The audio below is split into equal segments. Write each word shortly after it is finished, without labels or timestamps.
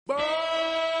Boy,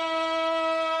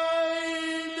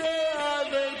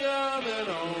 they coming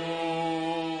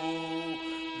home.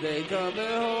 They coming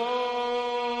home.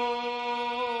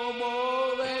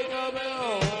 Oh, they coming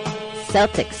home.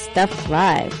 Celtics Stuff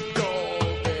Live.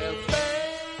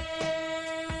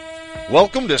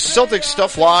 Welcome to Celtics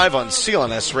Stuff Live on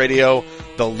CLNS Radio,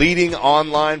 the leading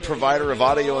online provider of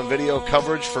audio and video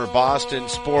coverage for Boston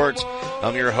sports.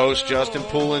 I'm your host, Justin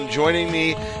Poulin. Joining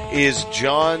me is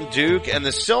John Duke, and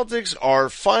the Celtics are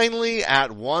finally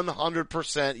at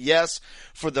 100%. Yes,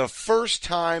 for the first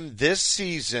time this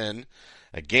season,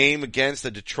 a game against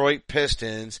the Detroit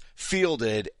Pistons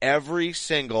fielded every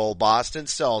single Boston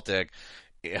Celtic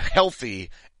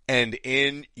healthy and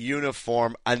in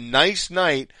uniform. A nice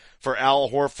night for Al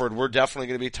Horford. We're definitely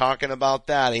going to be talking about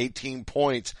that. 18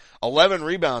 points, 11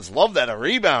 rebounds. Love that, a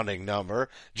rebounding number.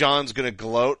 John's going to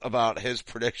gloat about his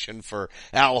prediction for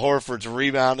Al Horford's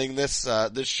rebounding this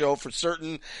show for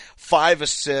certain. 5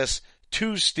 assists,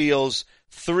 2 steals,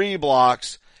 3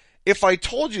 blocks. If I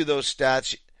told you those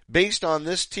stats based on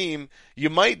this team, you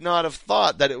might not have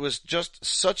thought that it was just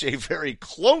such a very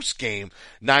close game.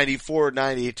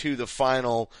 94-92 the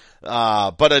final,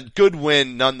 but a good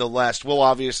win nonetheless. We'll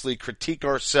obviously critique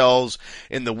ourselves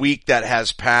in the week that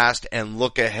has passed and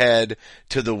look ahead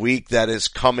to the week that is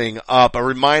coming up. A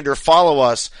reminder, follow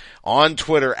us on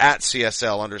Twitter at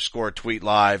CSL_tweet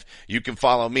live. You can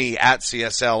follow me at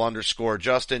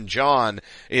CSL_Justin. John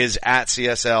is at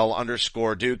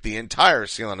CSL_Duke. The entire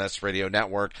CLNS Radio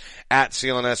network at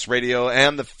CLNS Radio,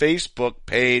 and the Facebook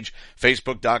page,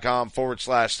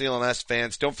 facebook.com/CLNS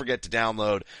fans. Don't forget to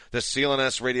download the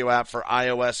CLNS Radio app for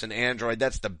iOS and Android.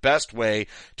 That's the best way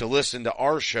to listen to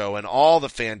our show and all the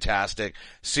fantastic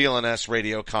CLNS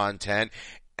Radio content.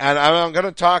 And I'm going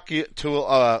to talk a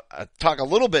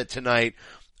little bit tonight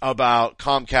about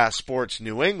Comcast Sports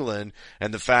New England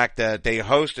and the fact that they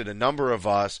hosted a number of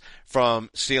us from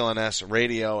CLNS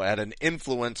Radio at an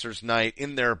influencers night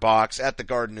in their box at the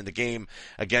Garden in the game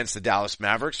against the Dallas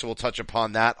Mavericks. So we'll touch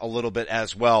upon that a little bit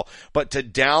as well. But to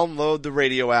download the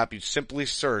radio app, you simply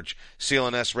search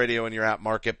CLNS Radio in your app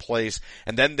marketplace.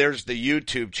 And then there's the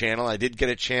YouTube channel. I did get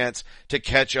a chance to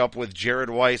catch up with Jared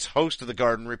Weiss, host of the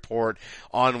Garden Report,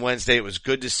 on Wednesday. It was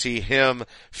good to see him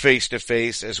face to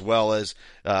face, as well as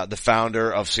the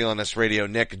founder of CLNS Radio,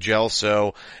 Nick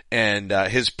Gelso, and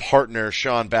his partner,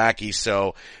 Sean Backey.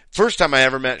 So first time I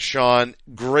ever met Sean,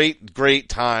 great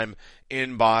time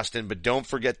in Boston, but don't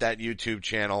forget that YouTube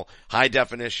channel, high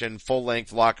definition, full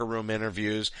length locker room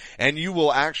interviews, and you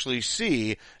will actually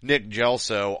see Nick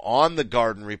Gelso on the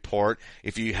Garden Report,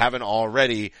 if you haven't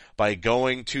already, by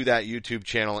going to that YouTube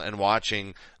channel and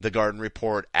watching the Garden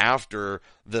Report after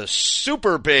the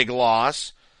super big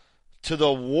loss to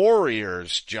the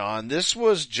Warriors. John, this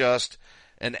was just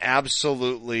an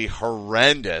absolutely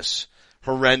horrendous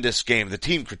game. The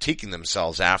team critiquing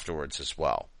themselves afterwards as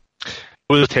well. It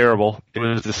was terrible. It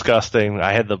was disgusting.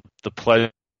 I had the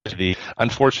pleasure, the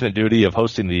unfortunate duty of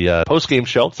hosting the post-game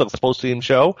show, the post-game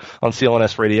show on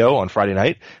CLNS Radio on Friday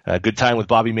night. A good time with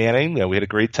Bobby Manning. We had a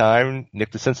great time.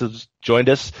 Nick DeCenza joined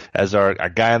us as our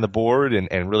guy on the board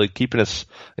and really keeping us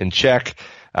in check.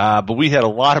 But we had a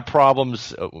lot of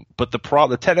problems, but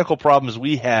the technical problems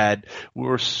we had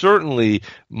were certainly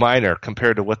minor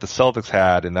compared to what the Celtics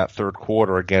had in that third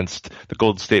quarter against the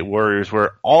Golden State Warriors,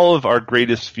 where all of our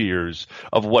greatest fears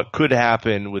of what could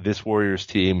happen with this Warriors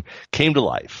team came to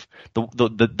life.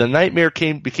 The nightmare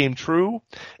became true,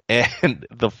 and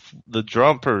the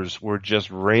jumpers were just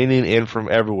raining in from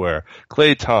everywhere.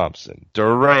 Klay Thompson,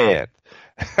 Durant.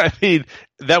 I mean,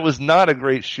 that was not a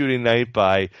great shooting night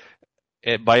by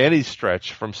any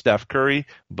stretch from Steph Curry,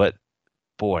 but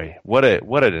boy, what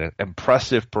an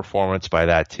impressive performance by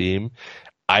that team.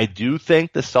 I do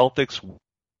think the Celtics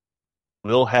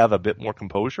will have a bit more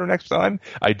composure next time.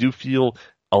 I do feel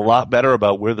a lot better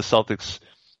about where the Celtics,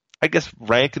 I guess,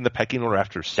 rank in the pecking order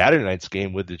after Saturday night's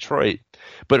game with Detroit.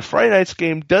 But Friday night's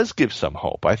game does give some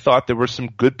hope. I thought there were some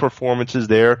good performances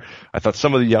there. I thought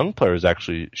some of the young players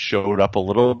actually showed up a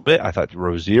little bit. I thought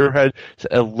Rozier had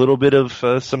a little bit of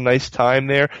some nice time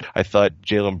there. I thought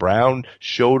Jaylen Brown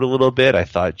showed a little bit. I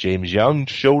thought James Young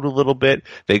showed a little bit.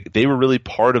 They were really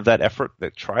part of that effort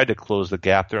that tried to close the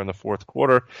gap there in the fourth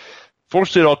quarter.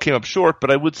 Fortunately, it all came up short,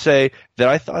 but I would say that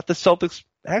I thought the Celtics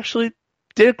actually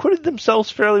they acquitted themselves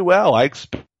fairly well. I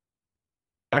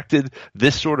expected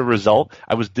this sort of result.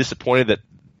 I was disappointed that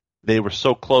they were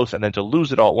so close and then to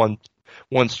lose it all at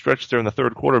one stretch there in the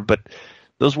third quarter. But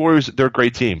those Warriors, they're a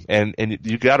great team. And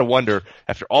you got to wonder,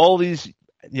 after all these,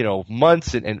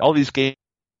 months and all these games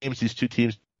these two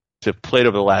teams have played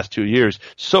over the last 2 years.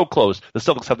 So close. The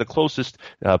Celtics have the closest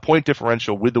point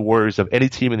differential with the Warriors of any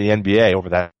team in the NBA over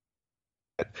that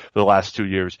for the last 2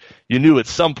 years. You knew at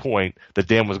some point the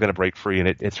dam was going to break free, and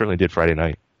it certainly did Friday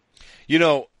night. You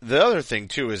know, the other thing,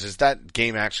 too, is that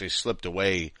game actually slipped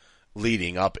away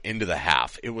leading up into the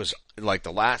half. It was like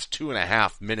the last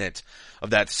 2.5 minutes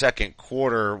of that second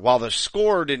quarter, while the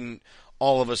score didn't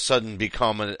all of a sudden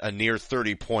become a near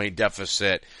 30-point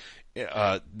deficit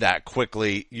that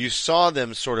quickly. You saw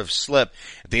them sort of slip.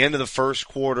 At the end of the first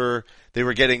quarter, they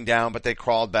were getting down, but they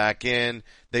crawled back in.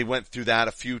 They went through that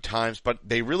a few times, but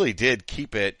they really did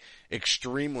keep it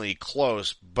extremely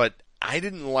close. But I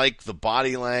didn't like the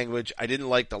body language. I didn't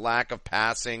like the lack of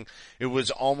passing. It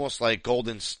was almost like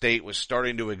Golden State was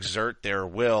starting to exert their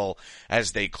will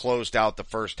as they closed out the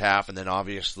first half, and then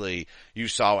obviously you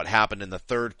saw what happened in the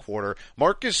third quarter.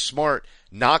 Marcus Smart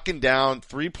knocking down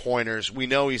three-pointers. We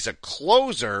know he's a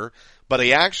closer, but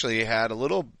he actually had a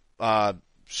little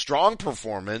strong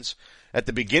performance at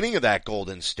the beginning of that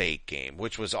Golden State game,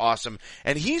 which was awesome.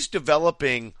 And he's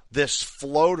developing this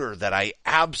floater that I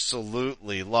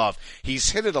absolutely love.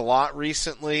 He's hit it a lot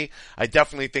recently. I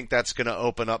definitely think that's going to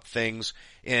open up things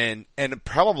and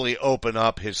probably open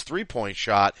up his three-point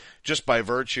shot just by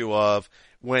virtue of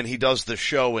when he does the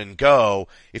show and go.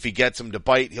 If he gets him to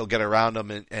bite, he'll get around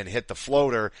him and hit the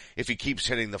floater. If he keeps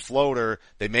hitting the floater,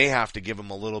 they may have to give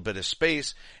him a little bit of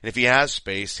space. And if he has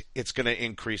space, it's going to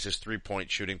increase his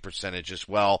three-point shooting percentage as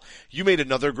well. You made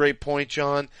another great point,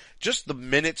 John. Just the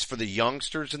minutes for the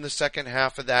youngsters in the second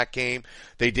half of that game.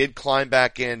 They did climb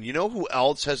back in. You know who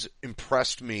else has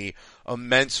impressed me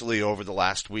immensely over the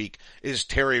last week is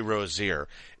Terry Rozier.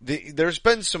 There's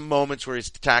been some moments where he's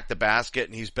attacked the basket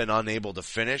and he's been unable to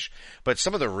finish, but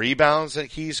some of the rebounds that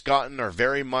he's gotten are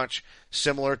very much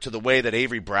similar to the way that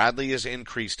Avery Bradley has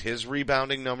increased his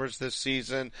rebounding numbers this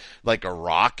season, like a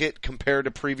rocket compared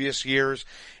to previous years.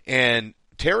 And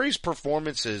Terry's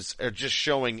performances are just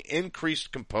showing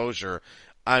increased composure.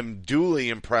 I'm duly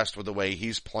impressed with the way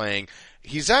he's playing.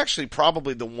 He's actually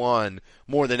probably the one,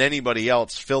 more than anybody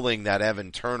else, filling that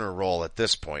Evan Turner role at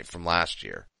this point from last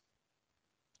year.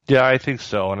 Yeah, I think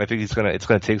so, and I think it's going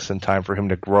to take some time for him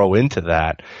to grow into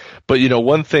that. But you know,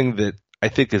 one thing that I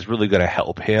think is really going to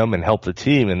help him and help the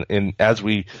team, and as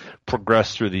we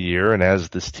progress through the year, and as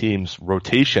this team's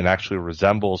rotation actually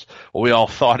resembles what we all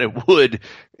thought it would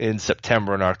in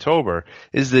September and October,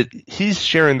 is that he's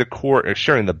sharing the court, or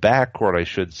sharing the backcourt, I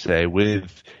should say,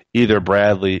 with either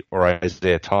Bradley or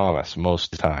Isaiah Thomas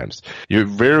most times. You're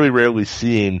very rarely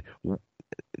seeing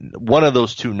one of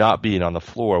those two not being on the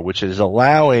floor, which is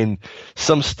allowing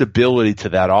some stability to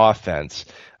that offense.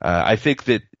 I think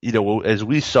that, you know, as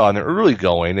we saw in the early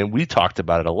going, and we talked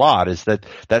about it a lot, is that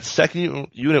second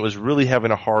unit was really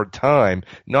having a hard time,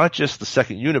 not just the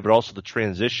second unit, but also the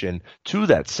transition to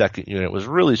that second unit was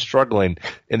really struggling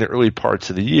in the early parts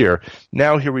of the year.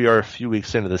 Now here we are a few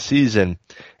weeks into the season,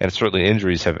 and certainly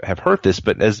injuries have hurt this,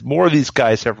 but as more of these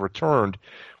guys have returned,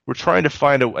 we're trying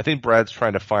to I think Brad's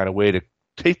trying to find a way to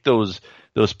take those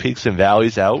peaks and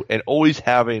valleys out, and always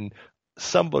having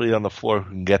somebody on the floor who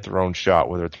can get their own shot,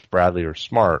 whether it's Bradley or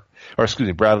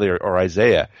Bradley or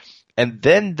Isaiah. And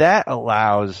then that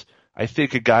allows, I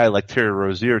think, a guy like Terry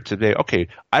Rozier to say, okay,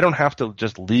 I don't have to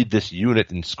just lead this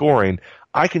unit in scoring.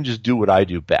 I can just do what I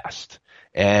do best.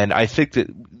 And I think that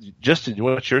just in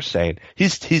what you're saying,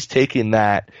 he's taking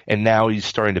that, and now he's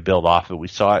starting to build off it. We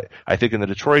saw it, I think, in the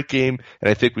Detroit game, and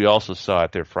I think we also saw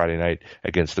it there Friday night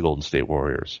against the Golden State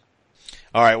Warriors.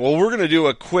 All right, well, we're going to do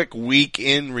a quick week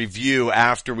in review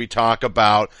after we talk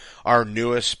about our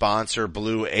newest sponsor,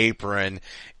 Blue Apron.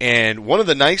 And one of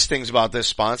the nice things about this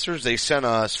sponsor is they sent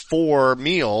us 4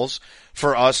 meals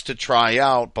for us to try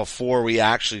out before we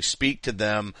actually speak to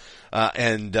them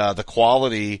and the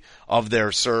quality of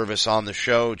their service on the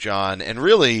show, John. And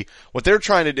really, what they're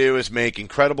trying to do is make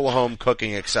incredible home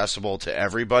cooking accessible to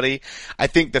everybody. I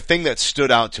think the thing that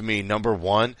stood out to me, number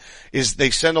one, is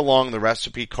they send along the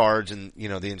recipe cards and, you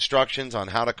know, the instructions on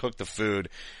how to cook the food.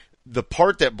 The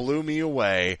part that blew me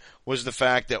away was the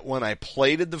fact that when I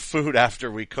plated the food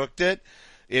after we cooked it,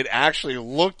 it actually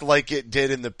looked like it did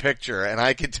in the picture. And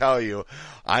I can tell you,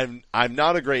 I'm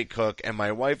not a great cook, and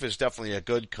my wife is definitely a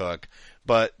good cook,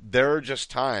 but there are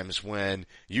just times when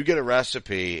you get a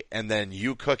recipe and then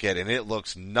you cook it and it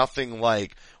looks nothing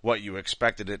like what you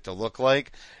expected it to look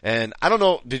like. And I don't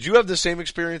know, did you have the same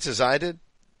experience as I did?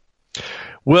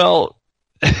 Well,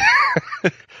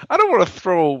 I don't want to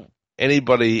throw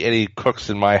any cooks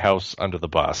in my house under the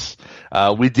bus.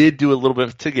 We did do a little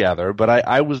bit together, but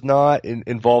I was not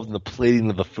involved in the plating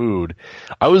of the food.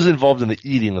 I was involved in the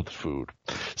eating of the food.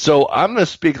 So I'm going to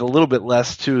speak a little bit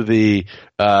less to the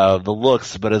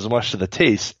looks, but as much to the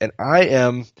taste. And I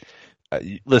am.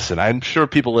 Listen, I'm sure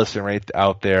people listening right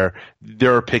out there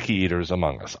are picky eaters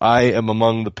among us. I am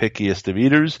among the pickiest of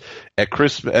eaters. At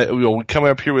Christmas, we come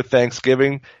up here with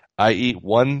Thanksgiving. I eat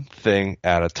one thing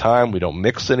at a time. We don't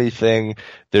mix anything.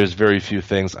 There's very few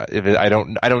things. I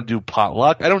don't do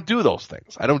potluck. I don't do those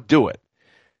things. I don't do it.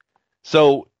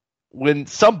 So when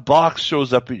some box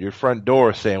shows up at your front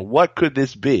door saying, "What could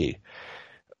this be?"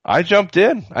 I jumped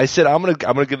in. I said, "I'm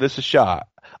gonna give this a shot."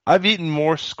 I've eaten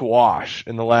more squash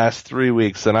in the last 3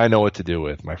 weeks than I know what to do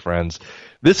with, my friends.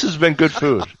 This has been good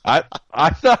food. I'm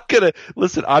not gonna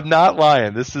listen. I'm not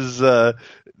lying. This is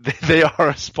they are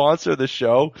a sponsor of the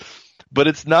show, but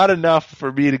it's not enough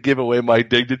for me to give away my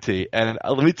dignity. And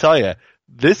let me tell you,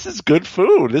 this is good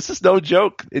food. This is no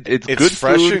joke. It's good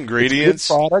fresh food, ingredients, it's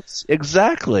good products.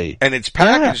 Exactly, and it's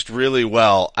packaged really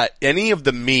well. Any of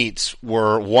the meats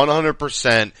were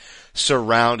 100%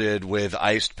 surrounded with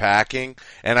iced packing,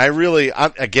 and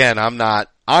I'm not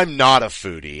a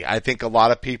foodie. I think a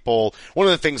lot of people, one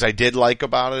of the things I did like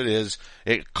about it is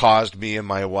it caused me and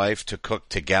my wife to cook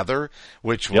together,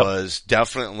 which was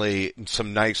definitely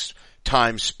some nice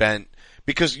time spent.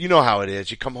 Because you know how it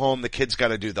is. You come home, the kids got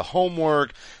to do the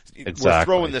homework. Exactly. We're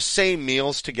throwing the same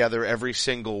meals together every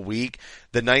single week.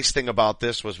 The nice thing about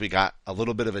this was we got a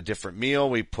little bit of a different meal.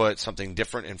 We put something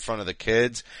different in front of the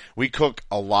kids. We cook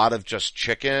a lot of just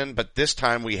chicken, but this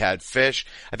time we had fish.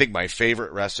 I think my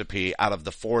favorite recipe out of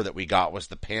the 4 that we got was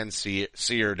the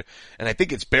pan-seared, and I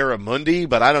think it's barramundi,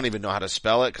 but I don't even know how to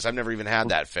spell it because I've never even had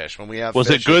that fish. When we have was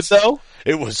fish, it good though?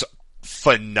 It was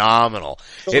phenomenal.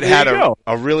 So it had a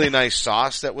really nice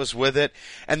sauce that was with it.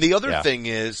 And the other thing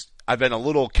is I've been a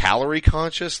little calorie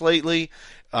conscious lately,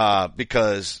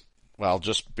 because.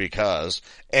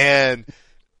 And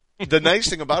the nice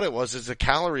thing about it is the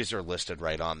calories are listed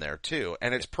right on there too.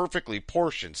 And it's perfectly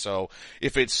portioned. So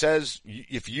if it says,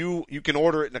 if you can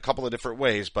order it in a couple of different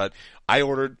ways, but I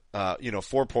ordered,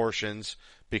 4 portions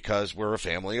because we're a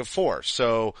family of 4.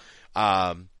 So,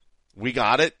 we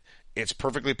got it. It's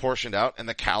perfectly portioned out, and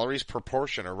the calories per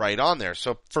portion are right on there.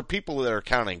 So for people that are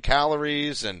counting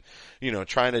calories and,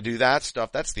 trying to do that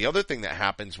stuff, that's the other thing that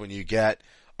happens when you get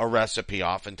a recipe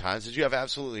oftentimes is you have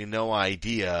absolutely no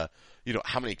idea,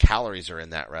 how many calories are in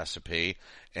that recipe,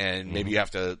 and maybe you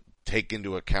have to take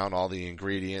into account all the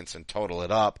ingredients and total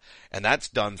it up, and that's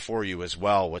done for you as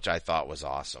well, which I thought was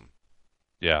awesome.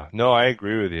 Yeah, no, I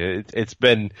agree with you.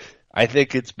 I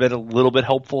think it's been a little bit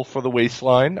helpful for the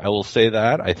waistline. I will say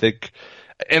that. I think,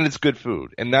 and it's good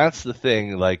food. And that's the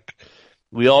thing, like,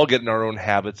 we all get in our own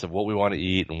habits of what we want to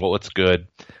eat and what's good.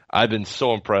 I've been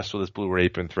so impressed with this Blue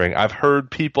Apron thing. I've heard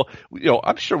people,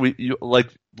 I'm sure we've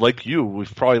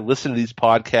probably listened to these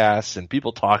podcasts and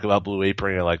people talk about Blue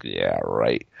Apron and you're like, yeah,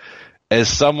 right. As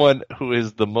someone who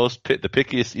is the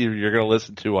pickiest eater you're going to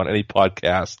listen to on any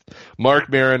podcast, Mark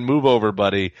Maron, move over,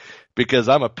 buddy, because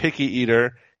I'm a picky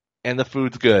eater. And the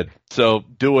food's good, so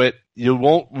do it. You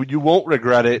won't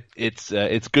regret it.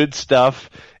 It's good stuff,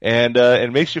 and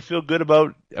it makes you feel good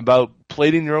about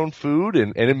plating your own food,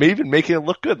 and it may even make it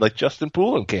look good, like Justin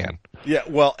Poulin can. Yeah,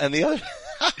 well, and the other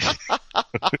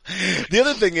the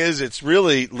other thing is it's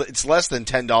less than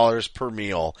 $10 per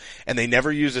meal, and they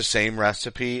never use the same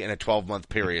recipe in a 12-month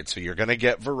period, so you're going to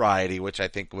get variety, which I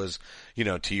think was,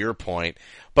 to your point.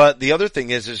 But the other thing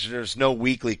is there's no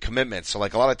weekly commitment. So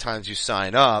like a lot of times you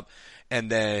sign up and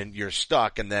then you're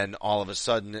stuck, and then all of a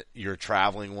sudden you're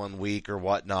traveling one week or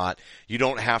whatnot. You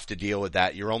don't have to deal with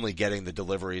that. You're only getting the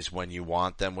deliveries when you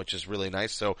want them, which is really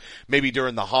nice. So maybe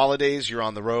during the holidays you're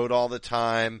on the road all the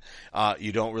time.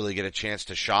 You don't really get a chance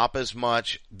to shop as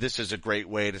much. This is a great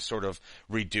way to sort of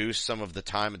reduce some of the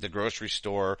time at the grocery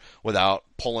store without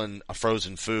pulling a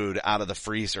frozen food out of the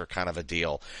freezer, kind of a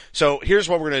deal. So here's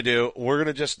what we're going to do. We're going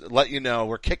to just let you know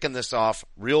we're kicking this off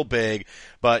real big,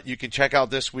 but you can check out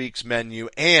this week's menu,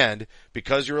 and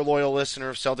because you're a loyal listener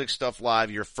of Celtics Stuff Live,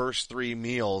 your first 3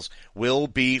 meals will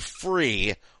be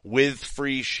free with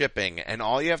free shipping. And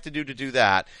all you have to do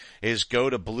that is go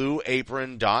to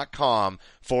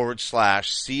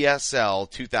blueapron.com/CSL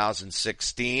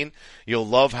 2016. You'll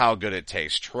love how good it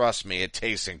tastes. Trust me, it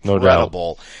tastes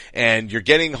incredible. No, and you're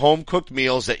getting home-cooked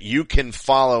meals that you can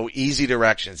follow easy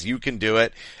directions. You can do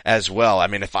it as well. I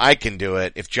mean, if I can do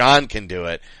it, if John can do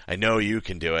it, I know you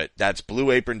can do it. That's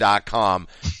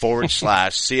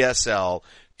blueapron.com/CSL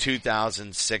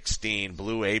 2016.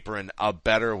 Blue Apron, a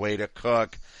better way to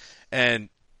cook. And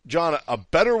John, a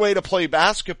better way to play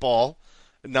basketball,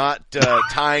 not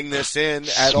tying this in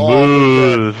at all.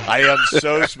 Smooth. I am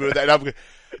so smooth.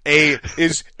 And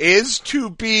is to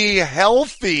be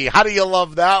healthy. How do you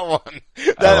love that one?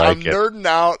 I'm nerding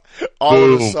out all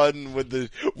Boom. of a sudden with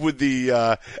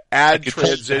the ad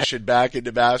transition back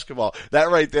into basketball. That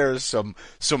right there is some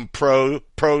pro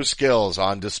skills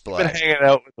on display. I've been hanging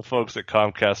out with the folks at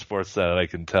Comcast Sports that I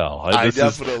can tell.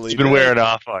 It's been wearing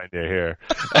off on you here.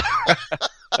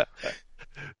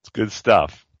 It's good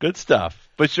stuff. Good stuff.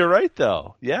 But you're right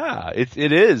though. Yeah, it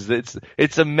is.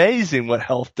 It's amazing what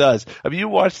health does. I mean, you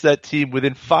watched that team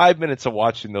within 5 minutes of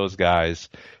watching those guys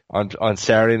on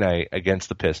Saturday night against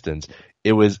the Pistons.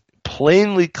 It was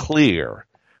plainly clear.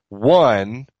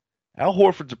 One, Al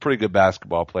Horford's a pretty good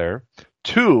basketball player.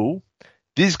 Two,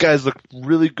 these guys look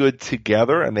really good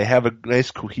together and they have a nice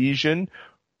cohesion,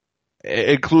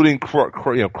 including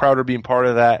Crowder being part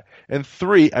of that. And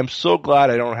three, I'm so glad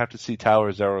I don't have to see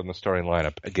Tyler Zero in the starting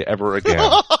lineup ever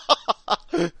again.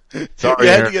 Sorry, you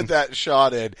had Aaron. to get that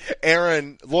shot in.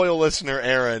 Aaron, loyal listener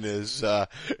Aaron is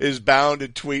bound to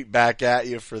tweet back at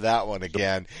you for that one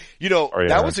again. Sorry,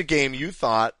 that Aaron. was a game you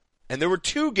thought, and there were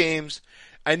two games.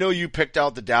 I know you picked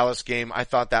out the Dallas game. I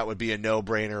thought that would be a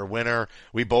no-brainer winner.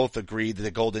 We both agreed that the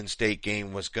Golden State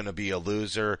game was going to be a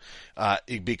loser,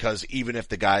 because even if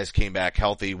the guys came back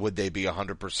healthy, would they be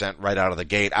 100% right out of the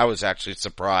gate? I was actually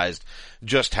surprised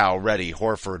just how ready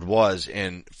Horford was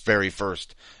in very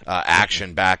first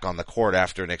action back on the court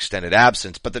after an extended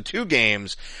absence. But the two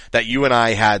games that you and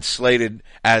I had slated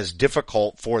as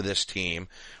difficult for this team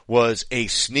was a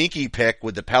sneaky pick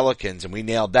with the Pelicans, and we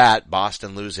nailed that.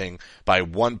 Boston losing by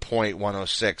 1 point,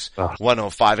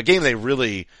 106-105. A game they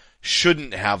really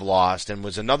shouldn't have lost, and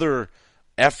was another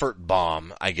effort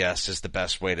bomb, I guess is the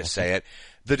best way to say it.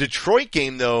 The Detroit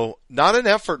game, though, not an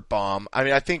effort bomb. I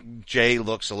mean, I think Jay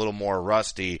looks a little more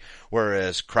rusty,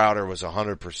 whereas Crowder was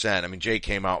 100%. I mean, Jay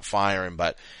came out firing,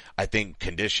 but I think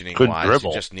conditioning-wise,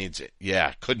 he just needs it.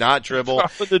 Yeah, could not dribble.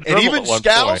 And even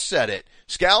Scal said it.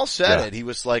 Scal said it. He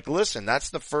was like, listen, that's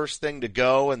the first thing to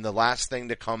go, and the last thing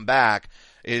to come back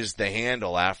is the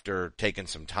handle after taking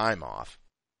some time off.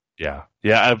 Yeah,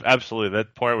 absolutely.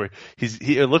 That point where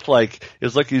it looked like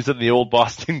he's in the old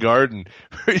Boston Garden,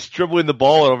 where he's dribbling the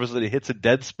ball and all of a sudden he hits a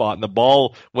dead spot and the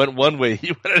ball went one way,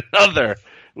 he went another. It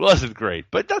wasn't great,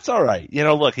 but that's all right.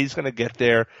 Look, he's going to get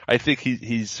there. I think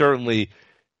he's certainly,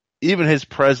 even his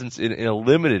presence in a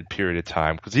limited period of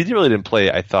time, because he really didn't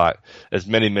play, I thought, as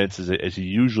many minutes as he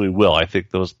usually will. I think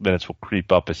those minutes will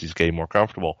creep up as he's getting more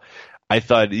comfortable. I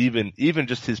thought even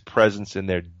just his presence in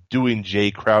there doing Jay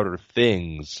Crowder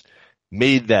things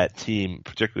made that team,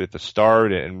 particularly at the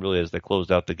start and really as they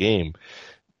closed out the game,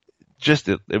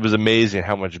 it was amazing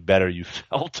how much better you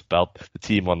felt about the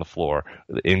team on the floor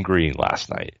in green last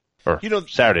night, or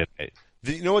Saturday night.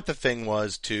 You know what the thing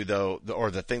was too, though,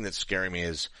 or the thing that's scaring me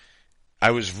is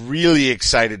I was really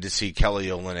excited to see Kelly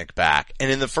Olynyk back.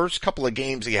 And in the first couple of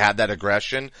games he had that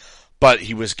aggression, but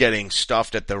he was getting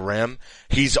stuffed at the rim.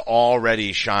 He's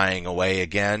already shying away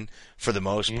again for the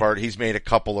most part. He's made a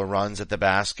couple of runs at the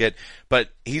basket, but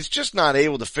he's just not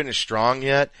able to finish strong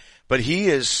yet. But he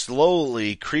is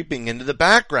slowly creeping into the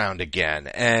background again,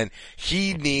 and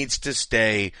he needs to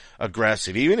stay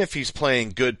aggressive, even if he's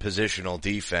playing good positional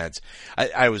defense.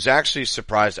 I was actually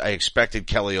surprised. I expected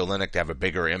Kelly Olynyk to have a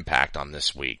bigger impact on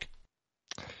this week.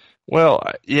 Well,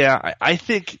 yeah, I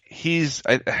think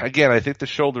I think the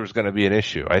shoulder is going to be an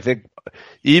issue. I think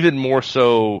even more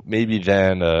so maybe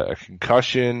than a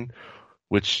concussion,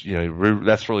 which,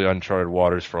 that's really uncharted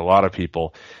waters for a lot of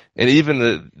people. And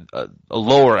even a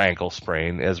lower ankle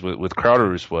sprain, as with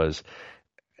Crowder's was.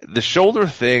 The shoulder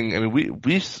thing, I mean,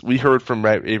 we heard from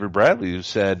Avery Bradley, who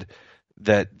said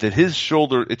that his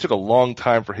shoulder, it took a long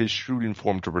time for his shooting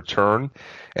form to return.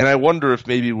 And I wonder if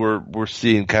maybe we're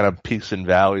seeing kind of peaks and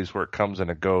valleys where it comes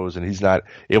and it goes, and he's not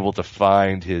able to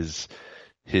find his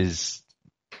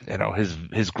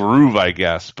groove, I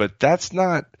guess. But that's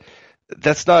not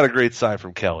a great sign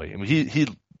from Kelly. I mean, he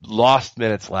lost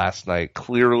minutes last night.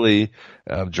 Clearly,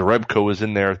 Jerebko was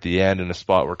in there at the end in a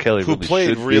spot where Kelly who really played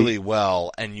should really be.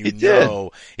 well, and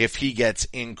if he gets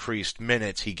increased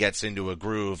minutes, he gets into a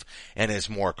groove and is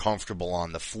more comfortable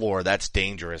on the floor. That's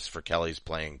dangerous for Kelly's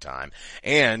playing time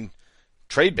and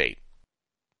trade bait.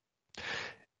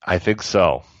 I think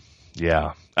so.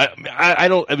 Yeah.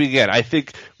 I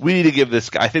think we need to give this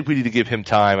guy, I think we need to give him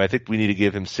time. I think we need to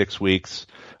give him 6 weeks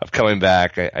of coming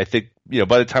back. I think,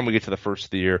 by the time we get to the first of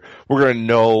the year, we're going to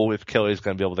know if Kelly's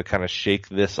going to be able to kind of shake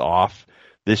this off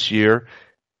this year.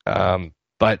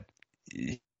 But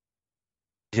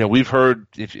we've heard,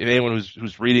 if anyone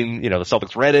who's reading, the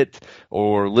Celtics Reddit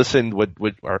or listened with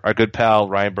our good pal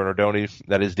Ryan Bernardoni,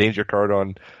 that is Danger Card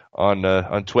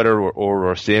on Twitter,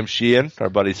 or Sam Sheehan, our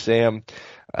buddy Sam,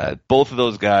 both of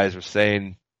those guys are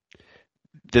saying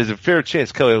there's a fair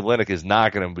chance Kelly Olynyk is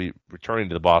not going to be returning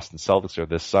to the Boston Celtics here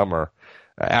this summer,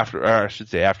 after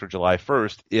July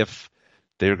 1st, if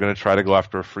they're going to try to go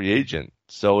after a free agent.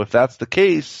 So if that's the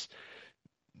case,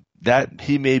 that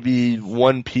he may be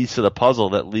one piece of the puzzle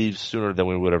that leaves sooner than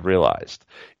we would have realized.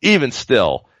 Even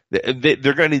still, they're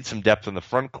going to need some depth in the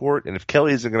front court, and if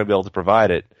Kelly isn't going to be able to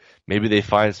provide it, maybe they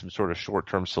find some sort of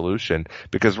short-term solution,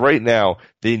 because right now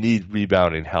they need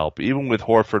rebounding help. Even with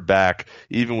Horford back,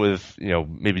 even with,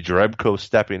 maybe Jerebko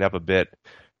stepping up a bit,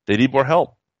 they need more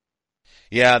help.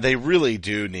 Yeah, they really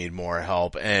do need more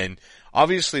help, and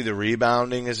obviously the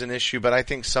rebounding is an issue, but I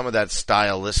think some of that's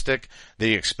stylistic.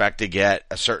 They expect to get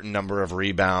a certain number of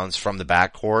rebounds from the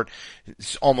backcourt.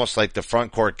 It's almost like the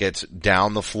front court gets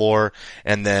down the floor,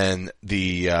 and then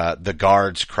the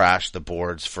guards crash the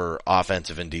boards for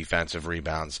offensive and defensive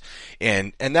rebounds.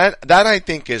 And that I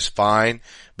think is fine,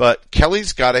 but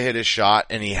Kelly's got to hit his shot,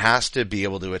 and he has to be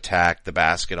able to attack the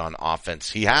basket on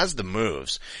offense. He has the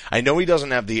moves. I know he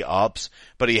doesn't have the ups,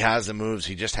 but he has the moves.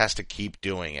 He just has to keep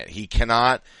doing it. He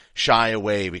cannot shy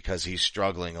away because he's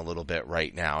struggling a little bit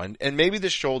right now. And maybe the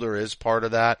shoulder is part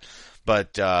of that,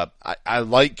 but I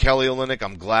like Kelly Olynyk.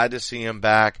 I'm glad to see him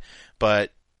back,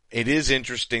 but it is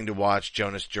interesting to watch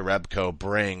Jonas Jerebko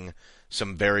bring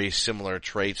some very similar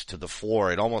traits to the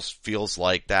floor. It almost feels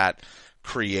like that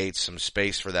creates some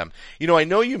space for them. I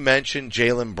know you mentioned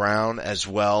Jaylen Brown as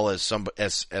well as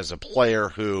as a player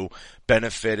who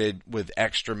benefited with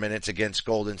extra minutes against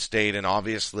Golden State, and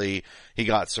obviously he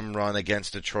got some run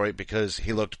against Detroit because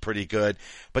he looked pretty good.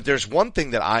 But there's one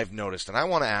thing that I've noticed, and I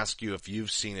want to ask you if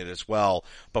you've seen it as well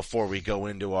before we go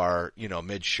into our,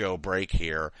 mid-show break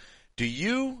here.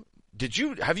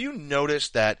 Have you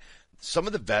noticed that some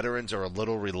of the veterans are a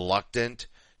little reluctant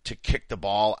to kick the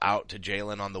ball out to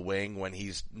Jaylen on the wing when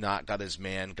he's not got his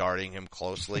man guarding him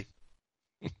closely?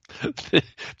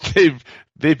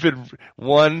 They've been,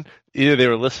 one, either they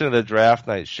were listening to the draft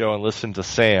night show and listened to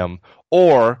Sam,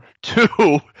 or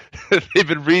two, they've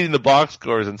been reading the box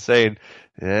scores and saying,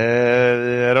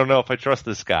 I don't know if I trust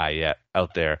this guy yet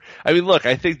out there. I mean, look,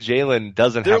 I think Jaylen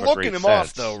doesn't have a great sense. They're looking him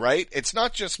off, though, right? It's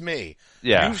not just me.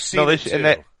 Yeah. You've seen it,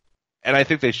 too. And I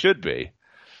think they should be.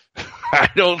 I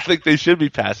don't think they should be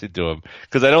passing to him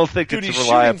because I don't think it's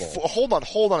reliable. Hold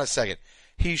on a second.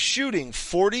 He's shooting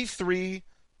 43%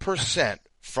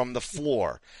 from the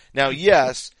floor. Now,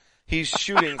 yes, he's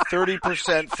shooting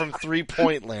 30% from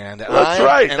three-point land. That's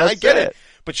right. And I get it.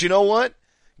 But you know what?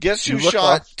 Guess who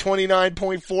shot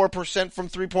 29.4% from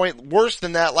three-point, worse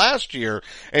than that last year,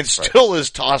 and still is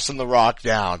tossing the rock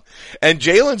down. And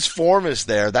Jaylen's form is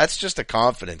there. That's just a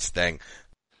confidence thing.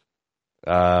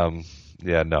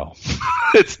 Yeah, no.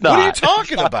 It's not. What are you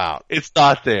talking about? It's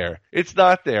not there. It's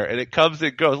not there. And it comes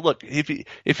and goes. Look,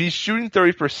 if he's shooting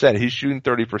 30%, he's shooting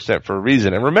 30% for a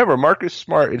reason. And remember, Marcus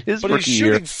Smart in his rookie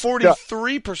year. But he's shooting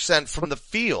 43% from the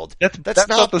field. That's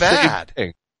not the bad.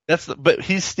 Same thing. But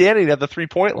he's standing at the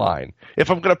 3-point line. If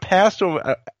I'm going to pass to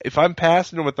him, if I'm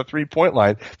passing him at the 3-point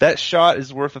line, that shot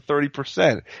is worth a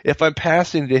 30%. If I'm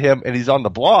passing to him and he's on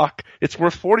the block, it's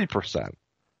worth 40%.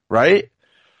 Right?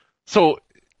 So,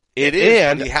 it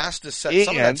is, but he has to set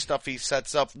some of that stuff he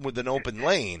sets up with an open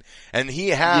lane. And he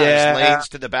has lanes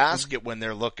to the basket when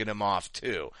they're looking him off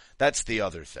too. That's the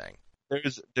other thing.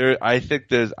 I think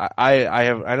there's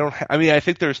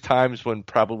times when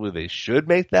probably they should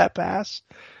make that pass,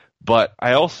 but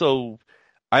I also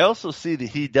see that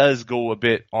he does go a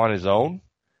bit on his own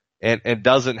and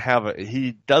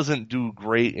he doesn't do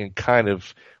great in kind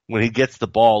of when he gets the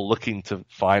ball looking to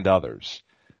find others.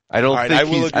 I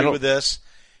will agree with this.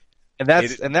 And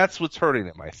that's what's hurting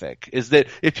him, I think, is that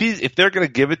if they're going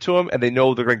to give it to him and they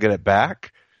know they're going to get it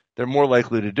back, they're more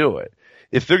likely to do it.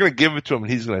 If they're going to give it to him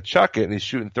and he's going to chuck it and he's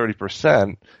shooting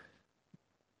 30%,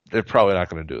 they're probably not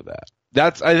going to do that.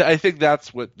 I think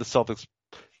that's what the Celtics,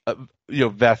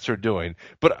 vets are doing.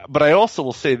 But I also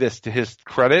will say this to his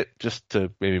credit, just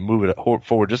to maybe move it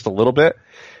forward just a little bit.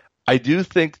 I do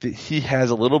think that he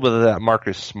has a little bit of that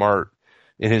Marcus Smart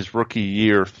in his rookie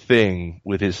year thing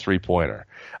with his 3-pointer.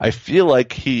 I feel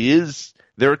like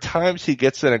there are times he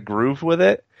gets in a groove with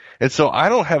it, and so I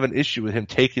don't have an issue with him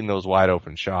taking those wide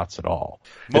open shots at all.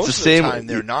 Most of the time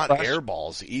they're not air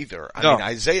balls either. I mean,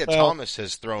 Isaiah Thomas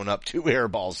has thrown up 2 air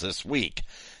balls this week.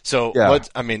 So,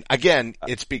 again,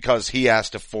 it's because he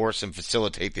has to force and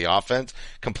facilitate the offense.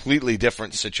 Completely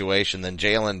different situation than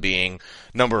Jaylen being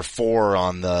number 4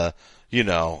 on the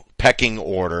pecking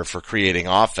order for creating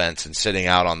offense and sitting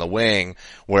out on the wing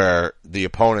where the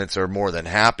opponents are more than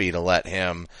happy to let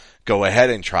him go ahead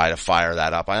and try to fire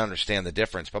that up. I understand the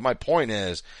difference, but my point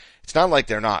is, it's not like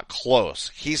they're not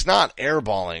close. He's not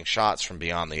airballing shots from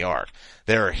beyond the arc.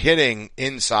 They're hitting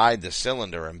inside the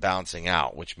cylinder and bouncing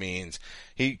out, which means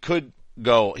he could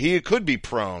be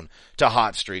prone to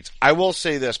hot streaks. I will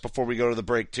say this before we go to the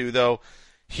break too, though.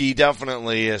 He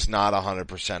definitely is not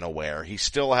 100% aware. He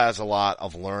still has a lot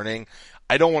of learning.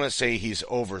 I don't want to say he's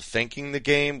overthinking the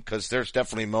game, because there's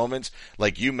definitely moments,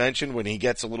 like you mentioned, when he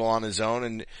gets a little on his own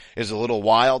and is a little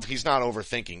wild. He's not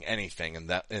overthinking anything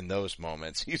in those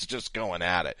moments. He's just going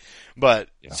at it. But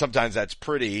sometimes that's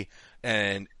pretty,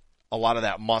 and a lot of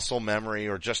that muscle memory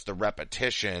or just the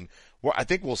repetition, I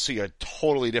think we'll see a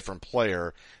totally different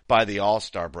player by the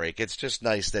All-Star break. It's just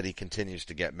nice that he continues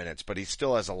to get minutes, but he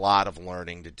still has a lot of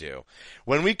learning to do.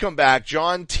 When we come back,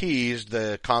 John teased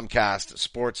the Comcast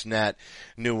Sportsnet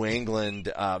New England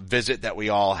visit that we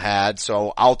all had,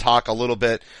 so I'll talk a little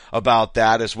bit about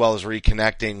that, as well as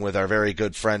reconnecting with our very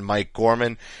good friend Mike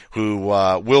Gorman, who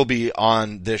will be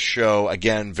on this show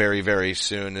again very, very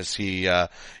soon, as he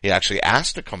actually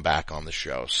asked to come back on the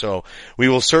show. So we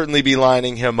will certainly be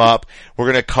lining him up.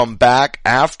 We're going to come back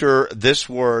after this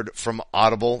word from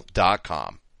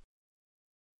Audible.com.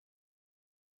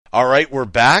 All right, we're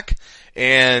back,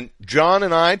 and John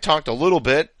and I talked a little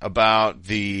bit about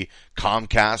the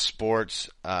Comcast Sports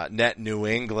Net New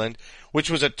England,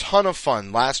 which was a ton of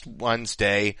fun. Last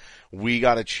Wednesday, we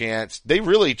got a chance. They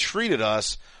really treated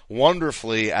us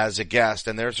wonderfully as a guest,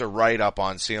 and there's a write-up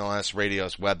on CLNS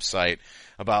Radio's website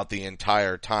about the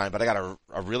entire time. But I got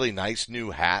a really nice new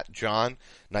hat, John.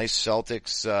 Nice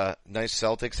Celtics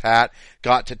hat.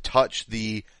 Got to touch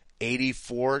the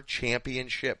 84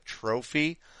 championship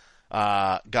trophy.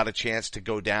 Got a chance to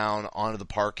go down onto the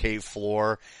parquet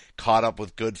floor. Caught up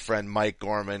with good friend Mike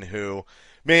Gorman, who,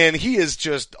 man, he is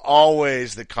just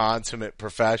always the consummate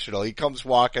professional. He comes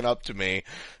walking up to me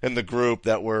in the group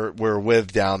that we're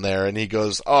with down there, and he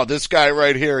goes, "Oh, this guy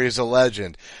right here, he's a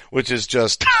legend," which is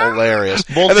just hilarious.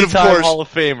 Multi-time Hall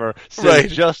of Famer, right.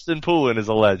 Justin Poulin is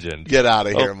a legend. Get out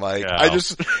of here, Mike. Cow.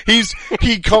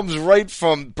 He comes right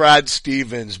from Brad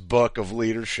Stevens' book of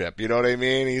leadership. You know what I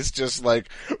mean? He's just like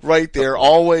right there.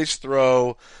 Always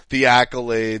throw the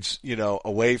accolades,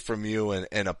 away from you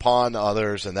and upon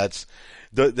others, and that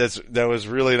was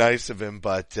really nice of him.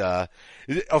 But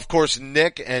of course,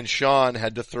 Nick and Sean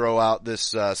had to throw out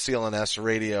this CLNS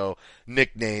Radio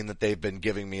nickname that they've been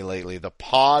giving me lately, the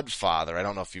Podfather. I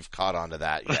don't know if you've caught on to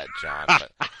that yet, John.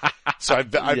 But, so I've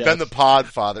been the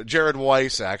Podfather. Jared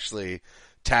Weiss actually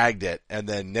tagged it, and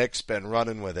then Nick's been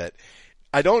running with it.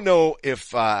 I don't know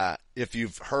if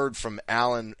you've heard from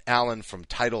Alan from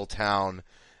Titletown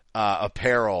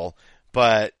Apparel,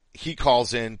 but he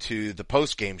calls into the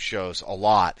post-game shows a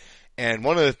lot. And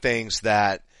one of the things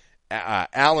that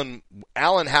Alan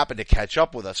happened to catch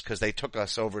up with us because they took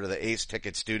us over to the Ace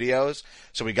Ticket Studios.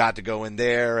 So we got to go in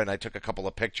there, and I took a couple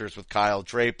of pictures with Kyle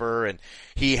Draper, and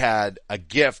he had a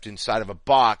gift inside of a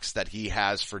box that he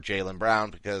has for Jaylen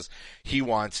Brown because he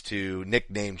wants to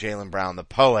nickname Jaylen Brown the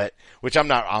Poet, which I'm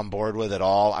not on board with at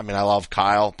all. I mean, I love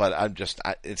Kyle, but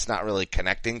it's not really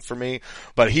connecting for me.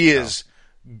 But he is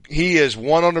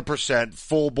 100%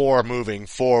 full bore moving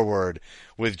forward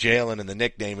with Jaylen and the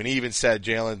nickname, and he even said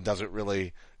Jaylen doesn't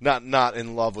really, not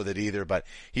in love with it either, but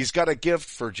he's got a gift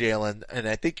for Jaylen, and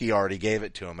I think he already gave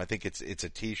it to him. I think it's a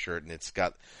t-shirt, and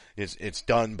it's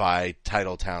done by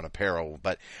Titletown Apparel.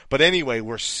 But anyway,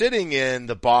 we're sitting in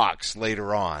the box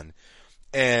later on,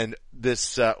 and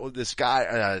this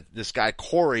guy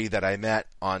Corey that I met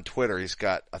on Twitter, he's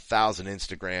got 1,000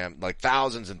 Instagram, like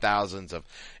thousands and thousands of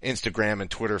Instagram and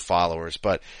Twitter followers.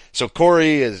 But so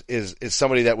Corey is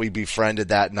somebody that we befriended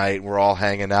that night. We're all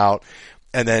hanging out,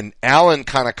 and then Alan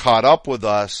kind of caught up with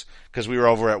us because we were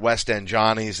over at West End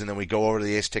Johnny's, and then we go over to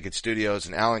the Ace Ticket Studios,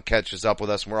 and Alan catches up with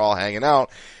us, and we're all hanging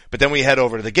out. But then we head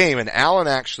over to the game, and Alan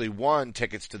actually won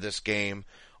tickets to this game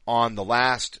on the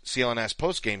last CLNS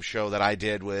postgame show that I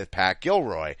did with Pat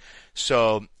Gilroy.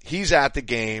 So he's at the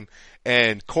game,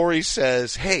 and Corey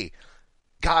says, "Hey,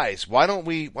 guys, why don't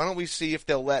we see if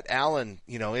they'll let Alan,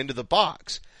 into the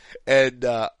box?" And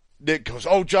Nick goes,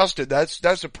 "Oh, Justin,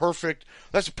 that's a perfect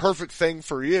thing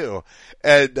for you."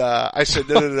 And I said,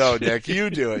 No, Nick,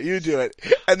 you do it.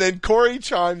 And then Corey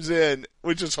chimes in,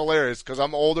 which is hilarious because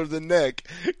I'm older than Nick.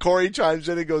 Corey chimes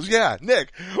in and goes, "Yeah,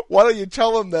 Nick, why don't you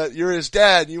tell him that you're his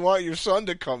dad and you want your son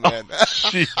to come in?"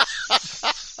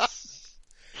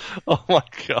 Oh my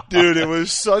God. Dude, it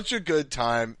was such a good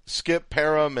time. Skip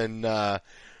Parham and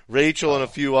Rachel and a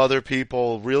few other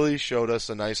people really showed us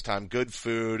a nice time. Good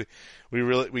food.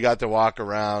 We got to walk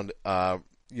around, kind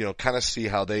of see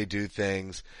how they do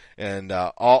things, and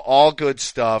all good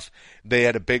stuff. They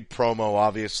had a big promo,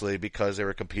 obviously, because they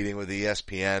were competing with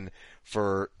ESPN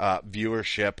for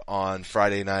viewership on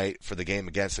Friday night for the game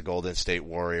against the Golden State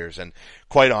Warriors. And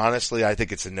quite honestly, I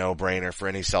think it's a no-brainer for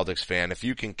any Celtics fan. If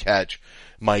you can catch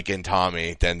Mike and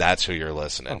Tommy, then that's who you're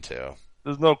listening to.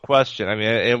 There's no question. I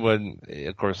mean,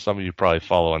 of course, some of you probably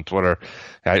follow on Twitter.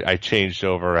 I changed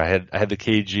over. I had the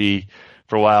KG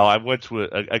for a while. I went to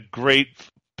a great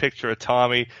picture of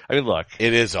Tommy. I mean, look,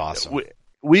 it is awesome.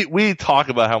 We talk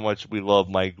about how much we love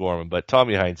Mike Gorman, but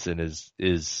Tommy Heinsohn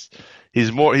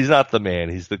he's not the man.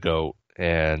 He's the GOAT.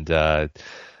 And I've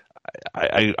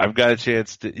got a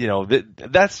chance to,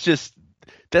 that's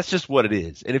just what it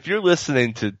is. And if you're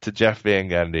listening to Jeff Van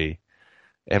Gundy,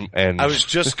 and I was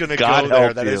just going to go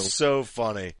there. That is so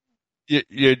funny.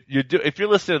 If you're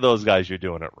listening to those guys, you're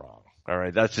doing it wrong. All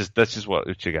right, that's just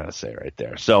what you got to say right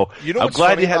there. So I'm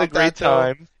glad you had a great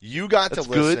time. You got to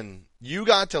listen. You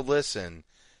got to listen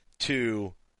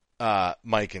to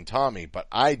Mike and Tommy, but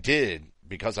I did,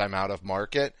 because I'm out of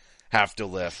market, have to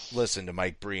listen to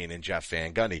Mike Breen and Jeff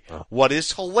Van Gundy. Oh. What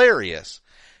is hilarious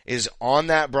is on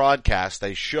that broadcast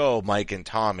they show Mike and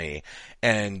Tommy,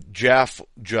 and Jeff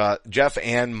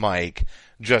and Mike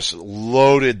just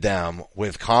loaded them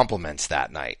with compliments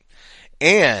that night.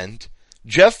 And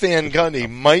Jeff Van Gundy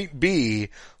might be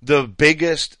the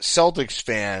biggest Celtics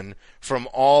fan from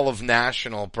all of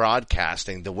national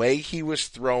broadcasting. The way he was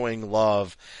throwing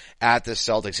love at the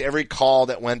Celtics, every call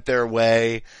that went their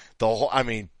way,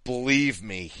 believe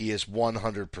me, he is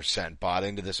 100% bought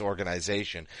into this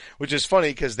organization, which is funny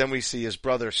because then we see his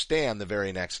brother Stan the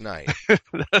very next night.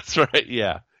 That's right.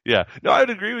 Yeah. Yeah. No,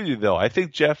 I'd agree with you though. I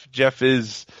think Jeff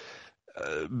is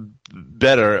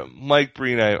better. Mike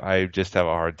Breen, I just have a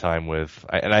hard time with,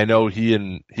 and I know he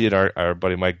and our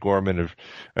buddy Mike Gorman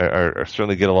are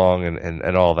certainly get along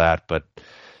and all that, but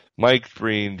Mike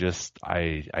Breen just,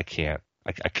 I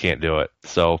can't do it.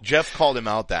 So Jeff called him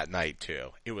out that night too.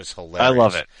 It was hilarious. I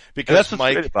love it because that's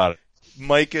Mike about it.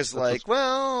 Mike is like,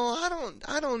 well,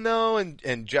 I don't know,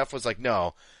 and Jeff was like,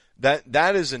 no,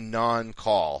 that is a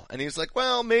non-call, and he's like,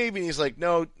 well, maybe. And he's like,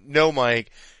 no, Mike.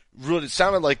 Really, it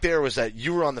sounded like there was that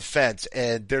you were on the fence,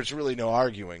 and there's really no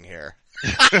arguing here.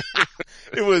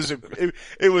 It was.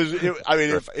 I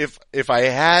mean, if I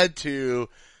had to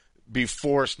be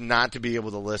forced not to be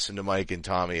able to listen to Mike and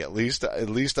Tommy, at least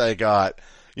I got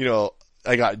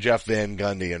Jeff Van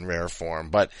Gundy in rare form.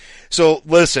 But so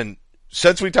listen,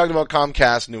 since we talked about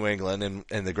Comcast New England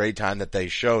and the great time that they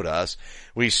showed us,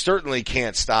 we certainly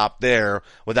can't stop there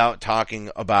without talking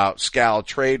about Scal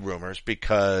trade rumors,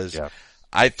 because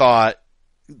I thought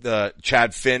the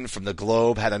Chad Finn from the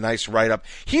Globe had a nice write-up.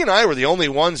 He and I were the only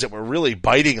ones that were really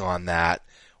biting on that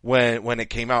when it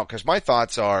came out, because my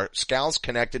thoughts are Scal's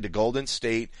connected to Golden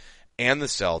State and the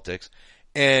Celtics.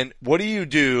 And what do you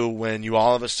do when you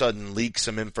all of a sudden leak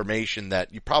some information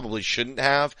that you probably shouldn't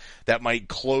have that might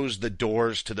close the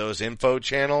doors to those info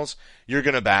channels? You're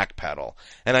going to backpedal.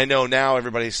 And I know now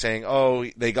everybody's saying, oh,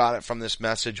 they got it from this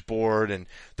message board and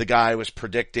the guy was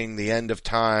predicting the end of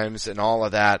times and all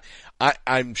of that.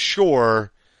 I'm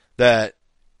sure that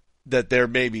there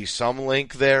may be some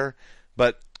link there,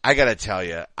 but I got to tell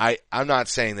you, I'm not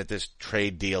saying that this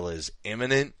trade deal is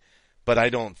imminent, but I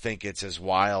don't think it's as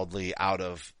wildly out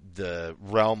of the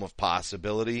realm of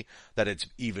possibility that it's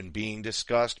even being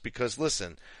discussed, because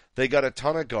listen, they got a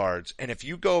ton of guards, and if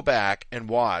you go back and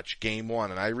watch Game 1,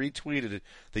 and I retweeted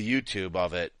the YouTube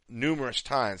of it numerous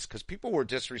times because people were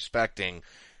disrespecting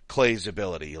Clay's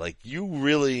ability. Like, you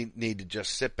really need to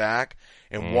just sit back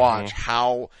and watch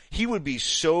how he would be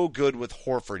so good with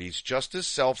Horford. He's just as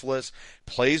selfless,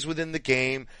 plays within the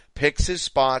game, picks his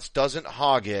spots, doesn't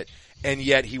hog it, and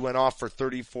yet he went off for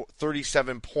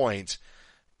 37 points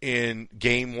in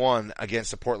Game 1 against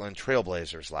the Portland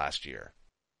Trailblazers last year.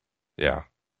 Yeah.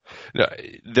 No,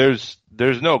 there's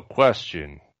no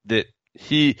question that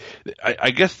I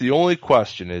guess the only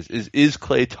question is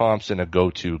Klay Thompson a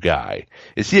go-to guy?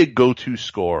 Is he a go-to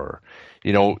scorer?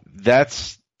 Do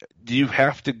you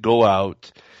have to go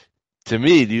out, to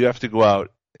me,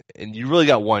 and you really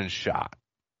got one shot,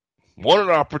 one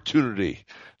opportunity.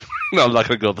 No, I'm not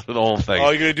going to go through the whole thing.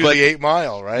 Oh, you're going to do the 8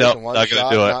 Mile, right? No, one not going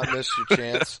to do it. Not miss your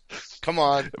chance. Come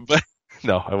on. But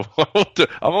no,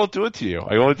 I won't do it to you.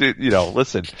 I won't do.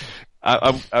 Listen,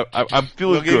 I'm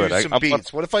feeling give good. You some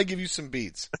beats. What if I give you some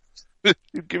beats?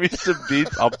 You give me some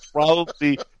beats. I'll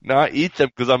probably not eat them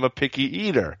because I'm a picky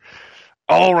eater.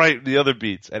 All right, the other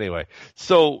beats. Anyway,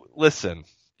 so listen.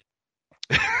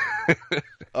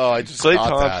 Oh, I just Klay caught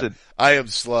Thompson. that. I am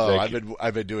slow. Thank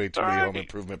I've been doing too many home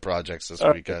improvement projects this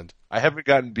weekend. I haven't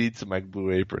gotten beats in my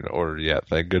Blue Apron order yet,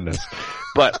 thank goodness.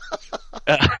 But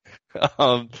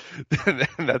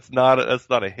that's not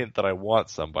a hint that I want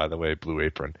some, by the way, Blue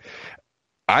Apron.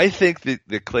 I think that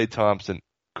Klay Thompson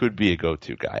could be a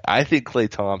go-to guy. I think Klay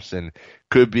Thompson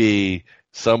could be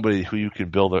somebody who you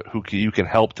can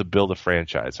help to build a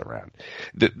franchise around.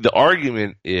 The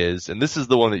argument is, and this is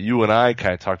the one that you and I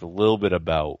kind of talked a little bit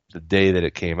about the day that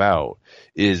it came out,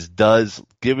 is does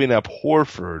giving up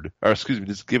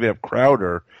just giving up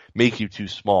Crowder make you too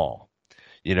small?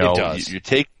 You know, it does. You're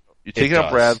taking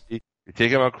out Bradley, you're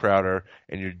taking out Crowder,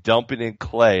 and you're dumping in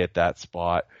Klay at that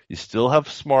spot. You still have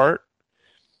Smart.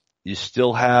 You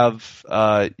still have,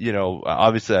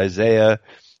 obviously Isaiah.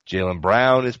 Jaylen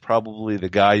Brown is probably the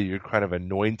guy you're kind of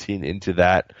anointing into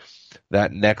that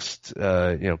next,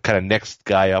 kind of next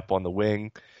guy up on the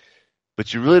wing.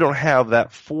 But you really don't have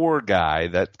that 4 guy,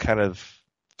 that kind of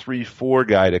 3-4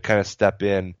 guy to kind of step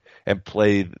in and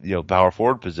play, power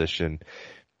forward position.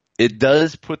 It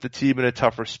does put the team in a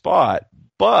tougher spot,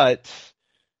 but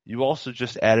you also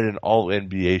just added an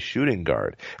all-NBA shooting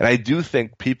guard. And I do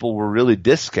think people were really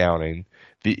discounting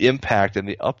the impact and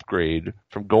the upgrade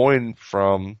from going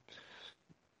from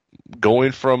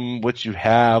what you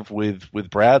have with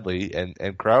Bradley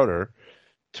and Crowder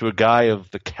to a guy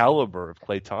of the caliber of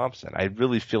Klay Thompson. I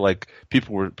really feel like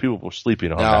people were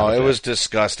sleeping on that. No, it was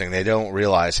disgusting. They don't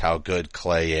realize how good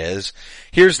Klay is.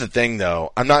 Here's the thing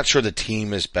though. I'm not sure the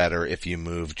team is better if you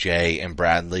move Jay and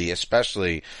Bradley,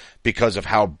 especially because of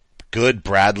how good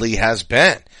Bradley has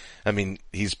been. I mean,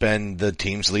 he's been the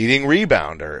team's leading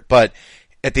rebounder, but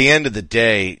at the end of the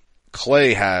day,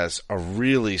 Klay has a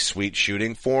really sweet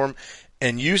shooting form.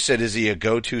 And you said, is he a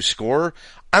go-to scorer?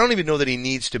 I don't even know that he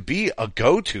needs to be a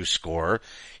go-to scorer.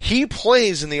 He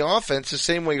plays in the offense the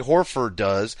same way Horford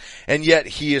does, and yet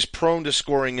he is prone to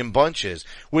scoring in bunches,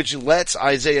 which lets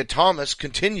Isaiah Thomas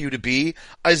continue to be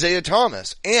Isaiah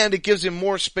Thomas. And it gives him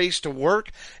more space to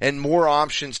work and more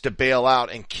options to bail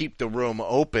out and keep the room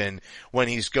open when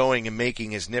he's going and making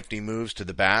his nifty moves to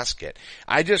the basket.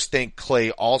 I just think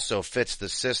Klay also fits the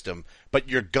system, but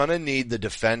you're gonna need the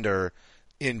defender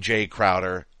in Jay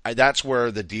Crowder. That's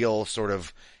where the deal sort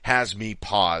of has me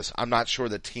pause. I'm not sure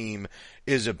the team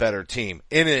is a better team.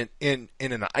 In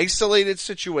an isolated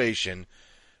situation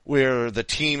where the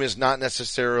team is not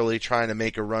necessarily trying to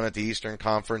make a run at the Eastern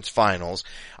Conference Finals,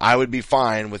 I would be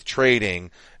fine with trading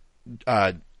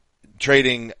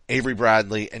Avery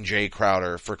Bradley and Jay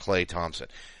Crowder for Klay Thompson.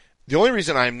 The only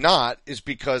reason I'm not is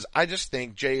because I just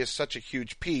think Jay is such a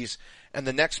huge piece and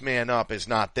the next man up is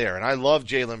not there. And I love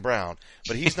Jaylen Brown,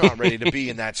 but he's not ready to be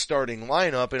in that starting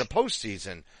lineup in a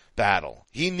postseason battle.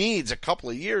 He needs a couple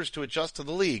of years to adjust to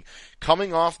the league.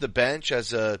 Coming off the bench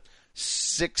as a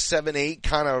 6, 7, 8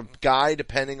 kind of guy,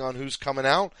 depending on who's coming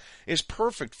out, is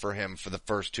perfect for him for the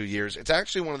first 2 years. It's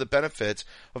actually one of the benefits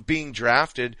of being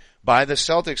drafted by the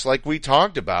Celtics like we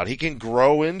talked about. He can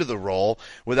grow into the role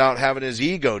without having his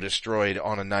ego destroyed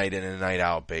on a night in and a night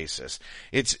out basis.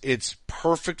 It's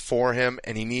perfect for him,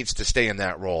 and he needs to stay in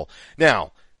that role.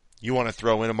 Now, you want to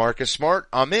throw in a Marcus Smart?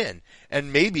 I'm in.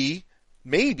 And maybe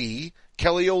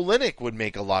Kelly Olynyk would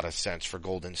make a lot of sense for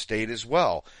Golden State as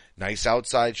well. Nice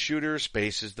outside shooter,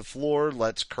 spaces the floor,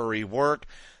 lets Curry work.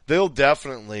 They'll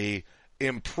definitely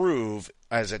improve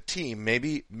as a team.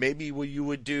 Maybe you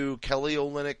would do Kelly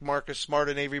Olynyk, Marcus Smart,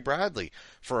 and Avery Bradley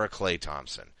for a Klay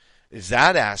Thompson. Is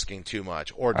that asking too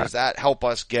much, or does that help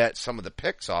us get some of the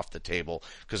picks off the table?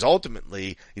 Because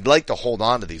ultimately, you'd like to hold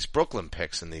on to these Brooklyn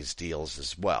picks in these deals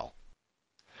as well.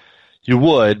 You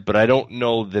would, but I don't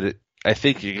know that it. I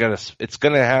think it's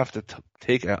gonna have to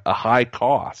take a high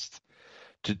cost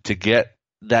to get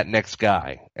that next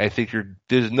guy. I think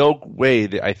there's no way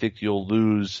that I think you'll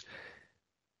lose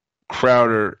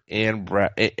Crowder and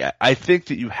I think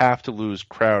that you have to lose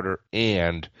Crowder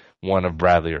and one of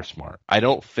Bradley or Smart. I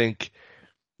don't think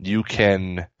you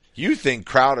can. You think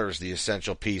Crowder's the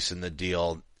essential piece in the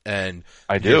deal, and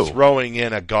I do. You're throwing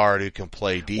in a guard who can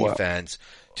play defense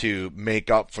to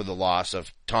make up for the loss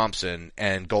of Thompson,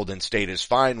 and Golden State is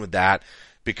fine with that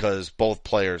because both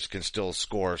players can still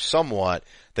score somewhat.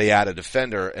 They add a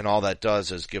defender, and all that does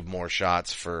is give more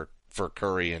shots for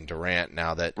Curry and Durant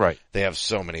now that they have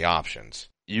so many options.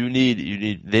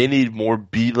 They need more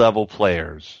B-level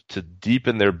players to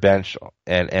deepen their bench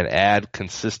and add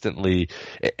consistently,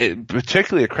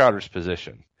 particularly at Crowder's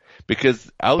position.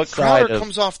 Because outside Crowder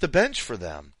comes off the bench for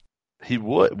them. He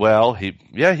would. Well, he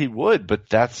would, but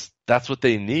that's what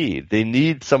they need. They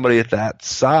need somebody at that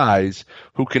size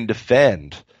who can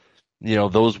defend.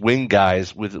 those wing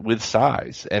guys with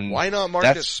size. And why not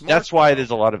Marcus Smart? That's why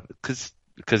there's a lot of,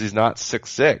 because he's not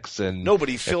 6'6", and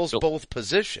nobody fills both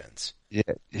positions. Yeah,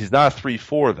 he's not a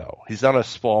 3-4 though. He's not a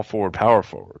small forward, power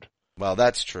forward. Well,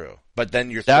 that's true. But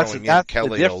then you're throwing in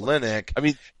Kelly Olynyk. I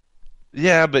mean,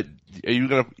 yeah, but are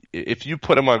you if you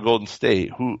put him on Golden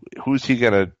State, who's he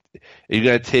gonna? Are you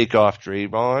gonna take off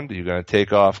Draymond? Are you gonna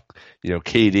take off,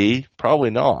 KD? Probably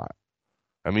not.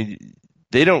 I mean,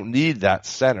 they don't need that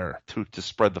center to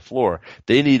spread the floor.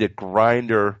 They need a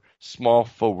grinder, small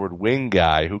forward wing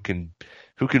guy who can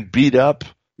beat up,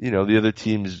 the other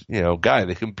team's, guy.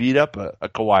 They can beat up a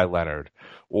Kawhi Leonard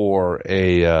or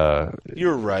a.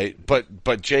 You're right,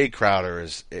 but Jay Crowder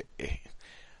is.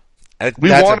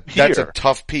 That's a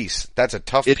tough piece. That's a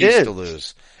tough piece to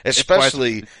lose,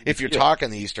 especially if you're talking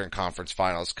the Eastern Conference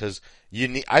Finals, because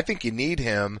I think you need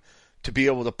him to be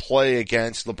able to play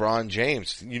against LeBron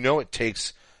James. It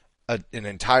takes an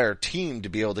entire team to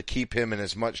be able to keep him in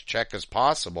as much check as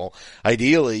possible.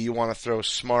 Ideally, you want to throw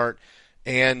Smart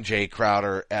and Jay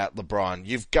Crowder at LeBron.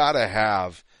 You've got to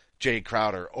have Jay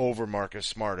Crowder over Marcus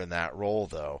Smart in that role,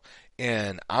 though.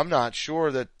 And I'm not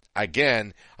sure that,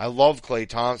 again, I love Klay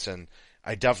Thompson.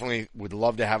 I definitely would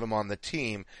love to have him on the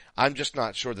team. I'm just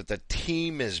not sure that the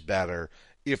team is better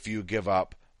if you give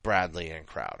up Bradley and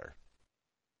Crowder.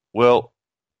 Well,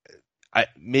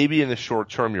 maybe in the short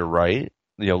term you're right.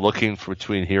 Looking for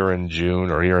between here and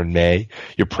June or here in May,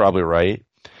 you're probably right.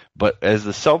 But as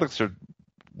the Celtics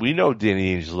we know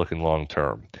Danny Ainge is looking long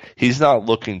term. He's not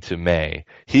looking to May.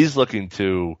 He's looking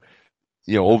to,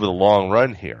 over the long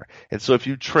run here. And so if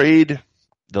you trade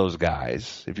those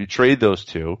guys, if you trade those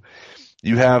two,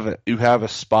 you have a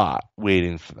spot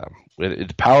waiting for them.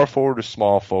 It's power forward or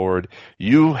small forward.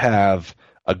 You have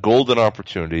a golden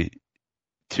opportunity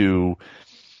to,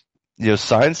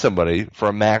 sign somebody for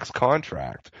a max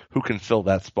contract who can fill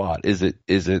that spot. Is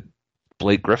it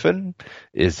Blake Griffin?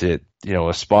 Is it,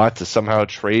 a spot to somehow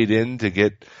trade in to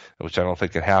get, which I don't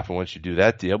think can happen once you do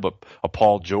that deal, but a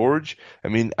Paul George? I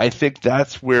mean, I think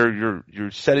that's where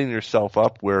you're setting yourself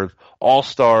up where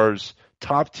all-stars,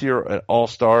 top tier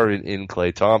all-star in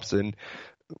Klay Thompson,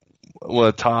 one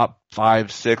of the top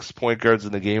 5-6 point guards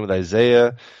in the game with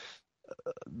Isaiah,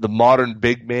 the modern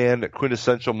big man, the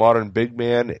quintessential modern big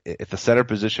man at the center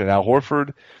position, Al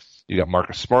Horford. You got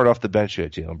Marcus Smart off the bench. You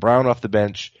got Jaylen Brown off the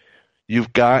bench.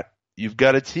 You've got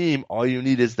a team. All you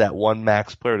need is that one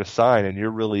max player to sign, and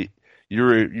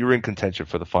you're in contention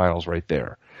for the finals right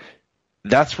there.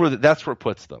 That's where it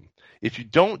puts them. If you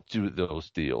don't do those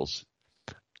deals,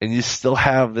 and you still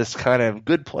have this kind of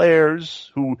good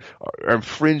players who are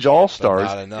fringe all-stars.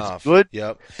 But not enough. It's good,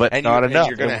 yep. But not enough. And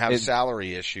you're going to have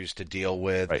salary issues to deal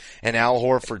with. Right. And Al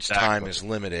Horford's time is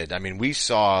limited. I mean, we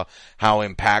saw how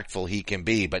impactful he can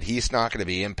be, but he's not going to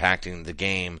be impacting the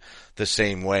game the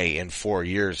same way in 4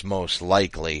 years, most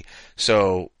likely.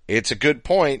 So it's a good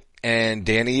point. And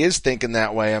Danny is thinking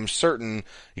that way. I'm certain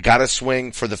you got to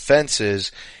swing for the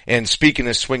fences. And speaking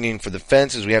of swinging for the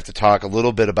fences, we have to talk a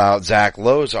little bit about Zach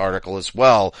Lowe's article as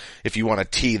well, if you want to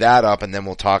tee that up, and then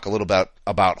we'll talk a little bit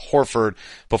about Horford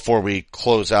before we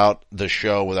close out the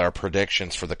show with our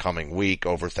predictions for the coming week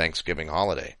over Thanksgiving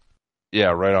holiday.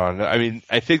 Yeah, right on. I mean,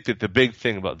 I think that the big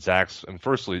thing about Zach's, and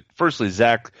firstly,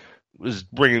 Zach was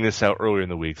bringing this out earlier in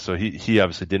the week, so he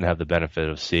obviously didn't have the benefit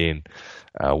of seeing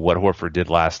what Horford did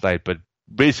last night. But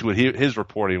basically, his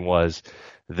reporting was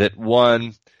that,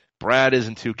 one, Brad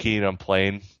isn't too keen on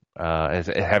playing as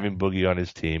having Boogie on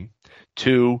his team.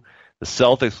 Two, the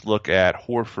Celtics look at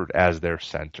Horford as their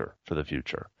center for the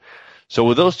future. So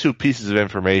with those two pieces of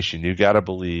information, you got to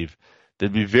believe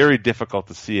it'd be very difficult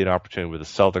to see an opportunity where the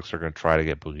Celtics are going to try to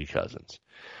get Boogie Cousins.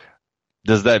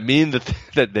 Does that mean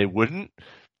that they wouldn't?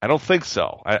 I don't think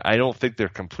so. I don't think they're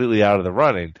completely out of the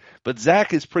running. But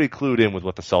Zach is pretty clued in with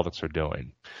what the Celtics are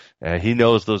doing. He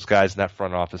knows those guys in that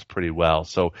front office pretty well.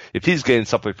 So if he's getting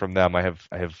something from them, I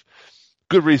have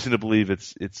good reason to believe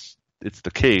it's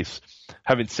the case.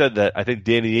 Having said that, I think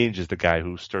Danny Ainge is the guy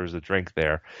who stirs the drink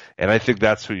there, and I think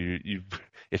that's who you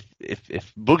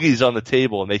if Boogie's on the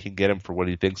table and they can get him for what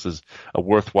he thinks is a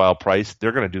worthwhile price,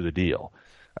 they're going to do the deal.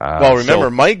 Well,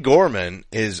 remember, Mike Gorman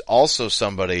is also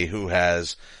somebody who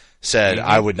has said,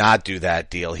 I would not do that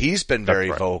deal. He's been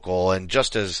very vocal, and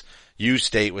just as you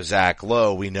state with Zach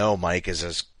Lowe, we know Mike is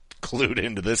as clued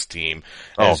into this team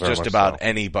as just about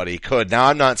anybody could. Now,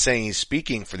 I'm not saying he's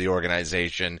speaking for the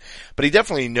organization, but he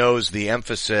definitely knows the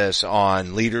emphasis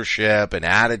on leadership and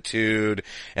attitude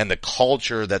and the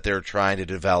culture that they're trying to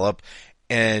develop.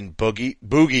 And Boogie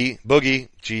would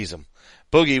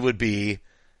be,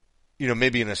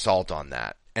 maybe an assault on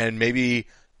that. And maybe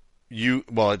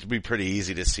it'd be pretty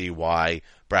easy to see why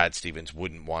Brad Stevens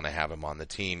wouldn't want to have him on the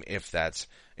team if that's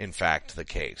in fact the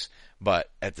case. But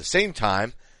at the same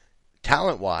time,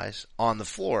 talent-wise, on the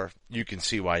floor, you can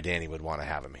see why Danny would want to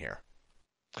have him here.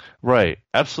 Right,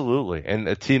 absolutely. And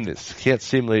a team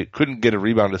that couldn't get a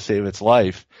rebound to save its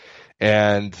life.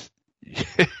 And,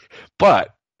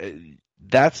 but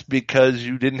that's because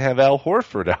you didn't have Al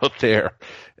Horford out there,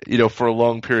 for a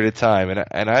long period of time.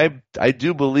 And I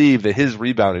do believe that his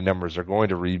rebounding numbers are going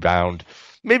to rebound,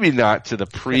 maybe not to the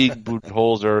pre-boot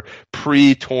holes or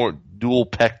dual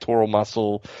pectoral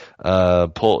muscle,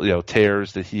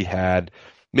 tears that he had.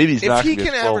 Maybe he's not going to get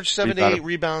 12. If he can average 7 to 8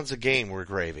 rebounds a game, we're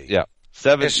gravy. Yeah.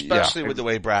 Especially with the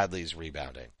way Bradley's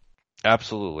rebounding.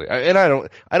 Absolutely. And I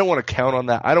don't want to count on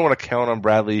that. I don't want to count on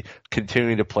Bradley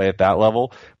continuing to play at that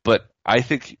level, but I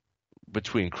think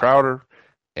between Crowder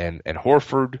and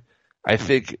Horford, I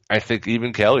think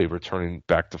even Kelly returning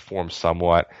back to form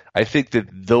somewhat, I think that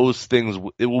those things,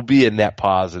 it will be a net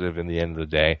positive in the end of the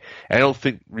day. And I don't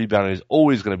think rebounding is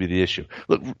always going to be the issue.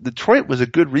 Look, Detroit was a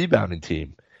good rebounding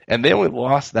team, and they only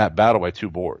lost that battle by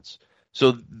 2 boards.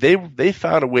 So they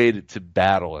found a way to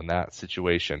battle in that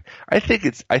situation. I think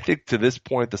to this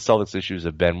point the Celtics issues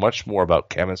have been much more about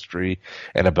chemistry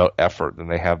and about effort than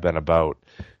they have been about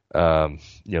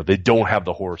they don't have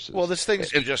the horses. Well, this thing's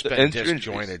just been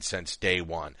disjointed since day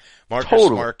one. Marcus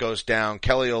Smart goes down,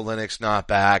 Kelly Olynyk's not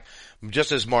back.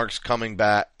 Just as Marcus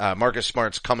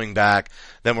Smart's coming back,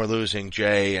 then we're losing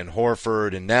Jay and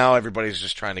Horford, and now everybody's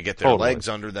just trying to get their legs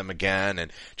under them again,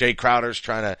 and Jay Crowder's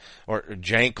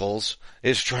Jankles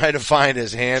is trying to find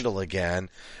his handle again.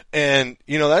 And,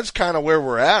 that's kind of where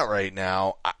we're at right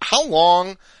now. How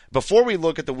long, before we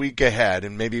look at the week ahead,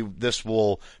 and maybe this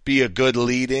will be a good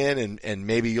lead in, and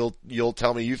maybe you'll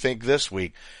tell me you think this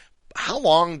week, how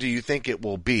long do you think it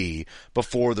will be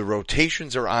before the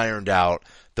rotations are ironed out,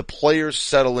 the players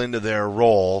settle into their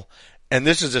role, and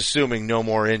this is assuming no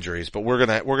more injuries, but we're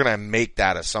gonna make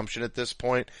that assumption at this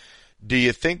point. Do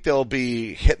you think they'll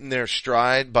be hitting their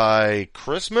stride by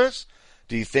Christmas?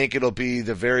 Do you think it'll be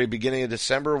the very beginning of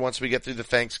December once we get through the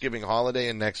Thanksgiving holiday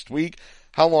and next week?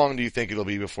 How long do you think it'll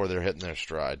be before they're hitting their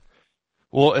stride?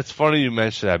 Well, it's funny you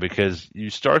mention that because you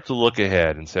start to look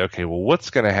ahead and say, okay, well, what's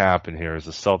going to happen here as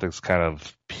the Celtics kind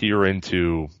of peer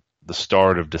into the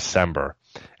start of December?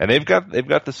 And they've got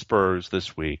the Spurs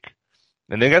this week,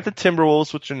 and they got the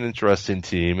Timberwolves, which are an interesting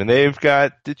team, and they've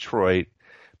got Detroit,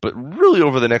 but really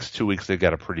over the next 2 weeks, they've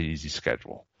got a pretty easy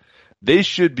schedule. They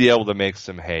should be able to make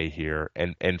some hay here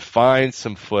and find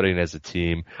some footing as a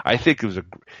team. I think it was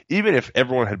even if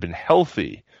everyone had been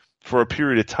healthy for a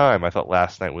period of time, I thought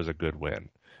last night was a good win.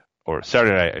 Or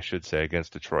Saturday night, I should say,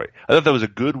 against Detroit. I thought that was a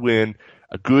good win,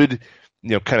 a good,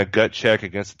 kind of gut check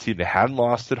against a team that hadn't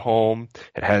lost at home,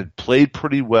 and had played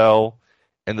pretty well,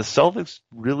 and the Celtics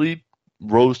really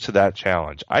rose to that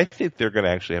challenge. I think they're going to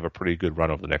actually have a pretty good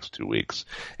run over the next 2 weeks.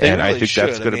 And really I think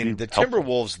that's going to be the helpful.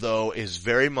 Timberwolves, though, is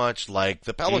very much like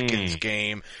the Pelicans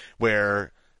game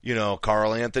where,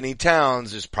 Karl Anthony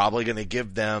Towns is probably going to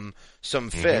give them some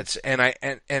fits. And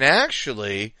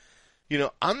actually,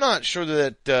 I'm not sure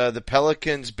that the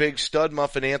Pelicans' big stud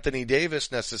muffin Anthony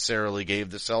Davis necessarily gave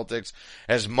the Celtics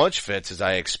as much fits as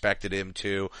I expected him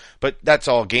to, but that's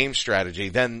all game strategy.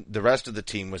 Then the rest of the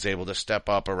team was able to step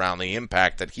up around the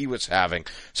impact that he was having,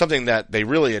 something that they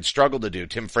really had struggled to do.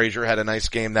 Tim Frazier had a nice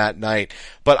game that night,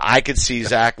 but I could see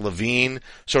Zach LaVine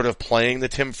sort of playing the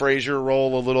Tim Frazier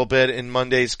role a little bit in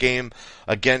Monday's game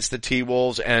against the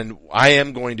T-Wolves, and I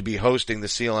am going to be hosting the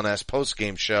CLNS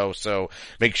post-game show, so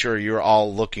make sure you're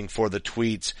all looking for the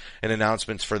tweets and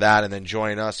announcements for that, and then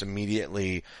join us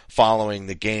immediately following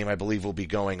the game. I believe we'll be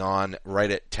going on right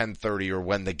at 10:30 or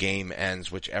when the game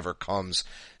ends, whichever comes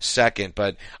second.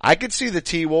 But I could see the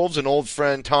T-Wolves and old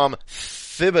friend Tom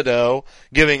Thibodeau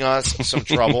giving us some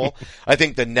trouble. I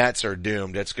think the Nets are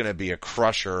doomed. It's going to be a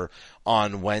crusher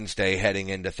on Wednesday heading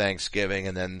into Thanksgiving,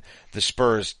 and then the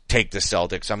Spurs take the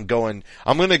Celtics. I'm going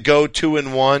to go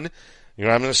 2-1. I'm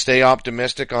going to stay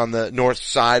optimistic on the north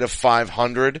side of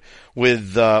 500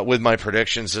 with my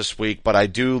predictions this week, but I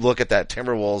do look at that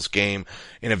Timberwolves game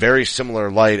in a very similar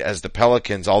light as the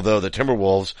Pelicans, although the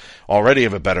Timberwolves already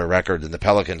have a better record than the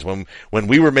Pelicans. When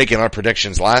we were making our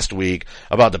predictions last week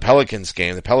about the Pelicans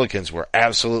game, the Pelicans were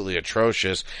absolutely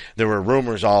atrocious. There were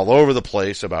rumors all over the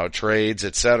place about trades,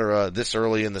 etc., this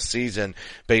early in the season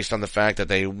based on the fact that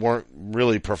they weren't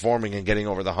really performing and getting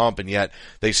over the hump, and yet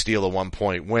they steal a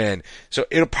 1-point win. So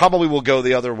it probably will go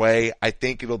the other way. I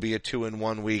think it'll be a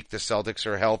 2-1 week. The Celtics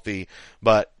are healthy,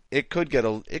 but it could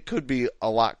be a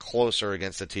lot closer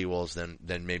against the T-Wolves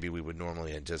than maybe we would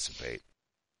normally anticipate.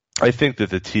 I think that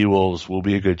the T-Wolves will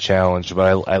be a good challenge,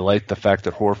 but I like the fact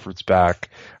that Horford's back.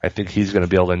 I think he's going to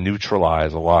be able to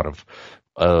neutralize a lot of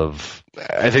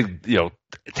I think,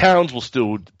 Towns will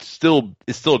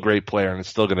is still a great player and is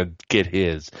still going to get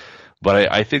his. But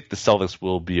I think the Celtics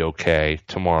will be okay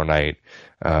tomorrow night,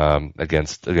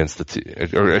 against or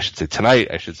I should say tonight,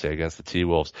 against the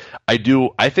T-Wolves.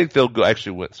 I think they'll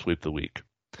actually sweep the week.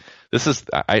 This is,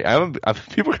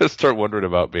 people are going to start wondering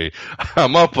about me.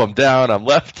 I'm up, I'm down, I'm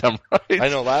left, I'm right. I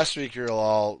know last week you're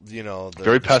all,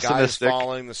 very pessimistic.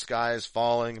 The sky is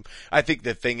falling. I think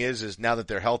the thing is now that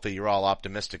they're healthy, you're all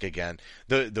optimistic again.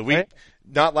 The week, right?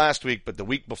 Not last week, but the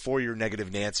week before your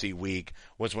negative Nancy week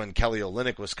was when Kelly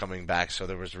Olynyk was coming back, so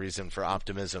there was reason for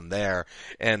optimism there.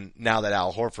 And now that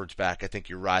Al Horford's back, I think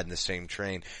you're riding the same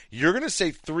train. You're going to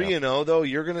say 3-0 though.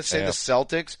 You're going to say the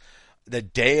Celtics, the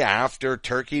day after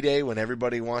Turkey Day when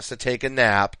everybody wants to take a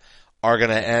nap, are going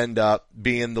to end up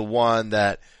being the one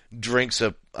that drinks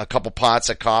a couple pots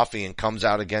of coffee and comes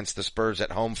out against the Spurs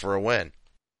at home for a win.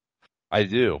 I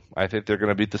do. I think they're going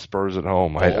to beat the Spurs at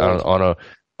home. Bold.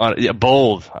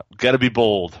 Bold. Got to be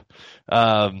bold.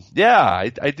 I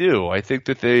do. I think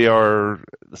that the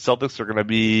Celtics are going to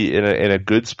be in a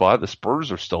good spot. The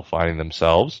Spurs are still finding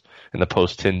themselves in the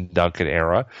post-Tim Duncan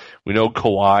era. We know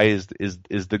Kawhi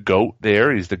is the GOAT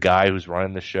there. He's the guy who's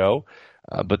running the show.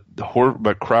 But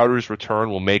Crowder's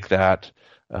return will make that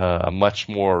a much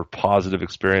more positive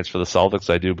experience for the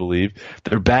Celtics, I do believe.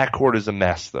 Their backcourt is a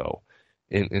mess, though,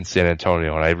 in San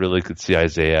Antonio, and I really could see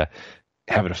Isaiah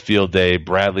having a field day,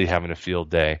 Bradley having a field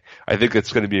day. I think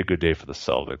it's going to be a good day for the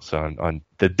Celtics on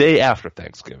the day after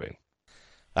Thanksgiving.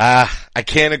 I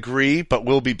can't agree, but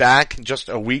we'll be back just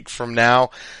a week from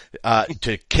now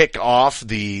to kick off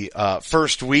the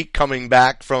first week coming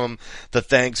back from the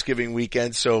Thanksgiving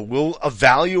weekend. So we'll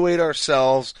evaluate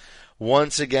ourselves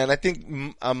once again. I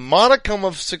think a modicum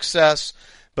of success,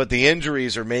 but the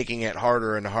injuries are making it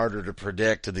harder and harder to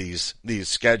predict these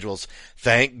schedules.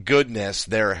 Thank goodness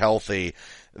they're healthy.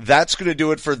 That's going to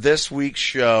do it for this week's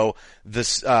show.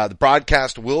 The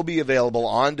broadcast will be available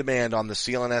on demand on the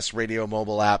CLNS Radio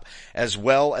mobile app as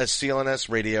well as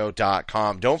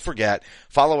clnsradio.com. Don't forget,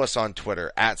 follow us on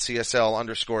Twitter at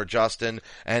CSL_Justin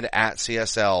and at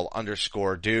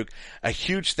CSL_Duke. A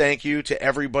huge thank you to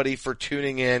everybody for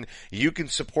tuning in. You can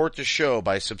support the show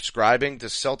by subscribing to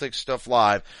Celtic Stuff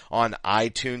Live on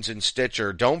iTunes and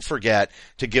Stitcher. Don't forget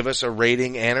to give us a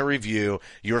rating and a review.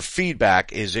 Your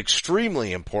feedback is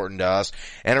extremely important to us.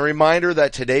 And a reminder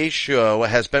that today's show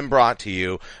has been brought to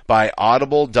you by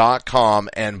Audible.com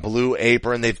and Blue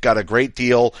Apron. They've got a great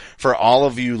deal for all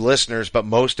of you listeners, but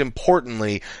most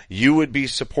importantly, you would be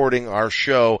supporting our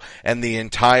show and the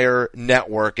entire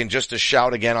network. And just a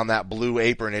shout again on that Blue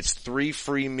Apron, it's 3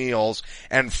 free meals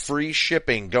and free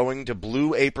shipping going to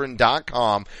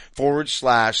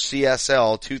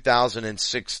blueapron.com/CSL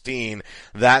 2016.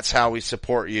 That's how we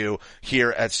support you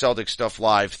here at Celtic Stuff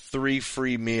Live. 3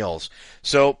 free meals.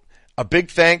 So, a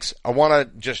big thanks. I want to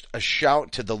just a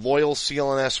shout to the loyal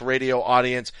CLNS radio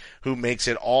audience who makes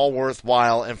it all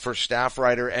worthwhile, and for staff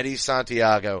writer Eddie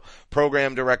Santiago,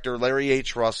 program director Larry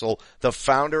H. Russell, the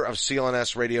founder of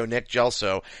CLNS Radio Nick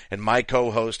Gelso, and my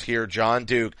co-host here John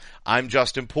Duke, I'm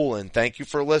Justin Poulin. Thank you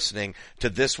for listening to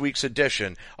this week's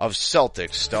edition of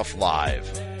Celtic Stuff Live.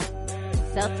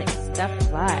 Celtic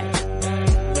Stuff Live.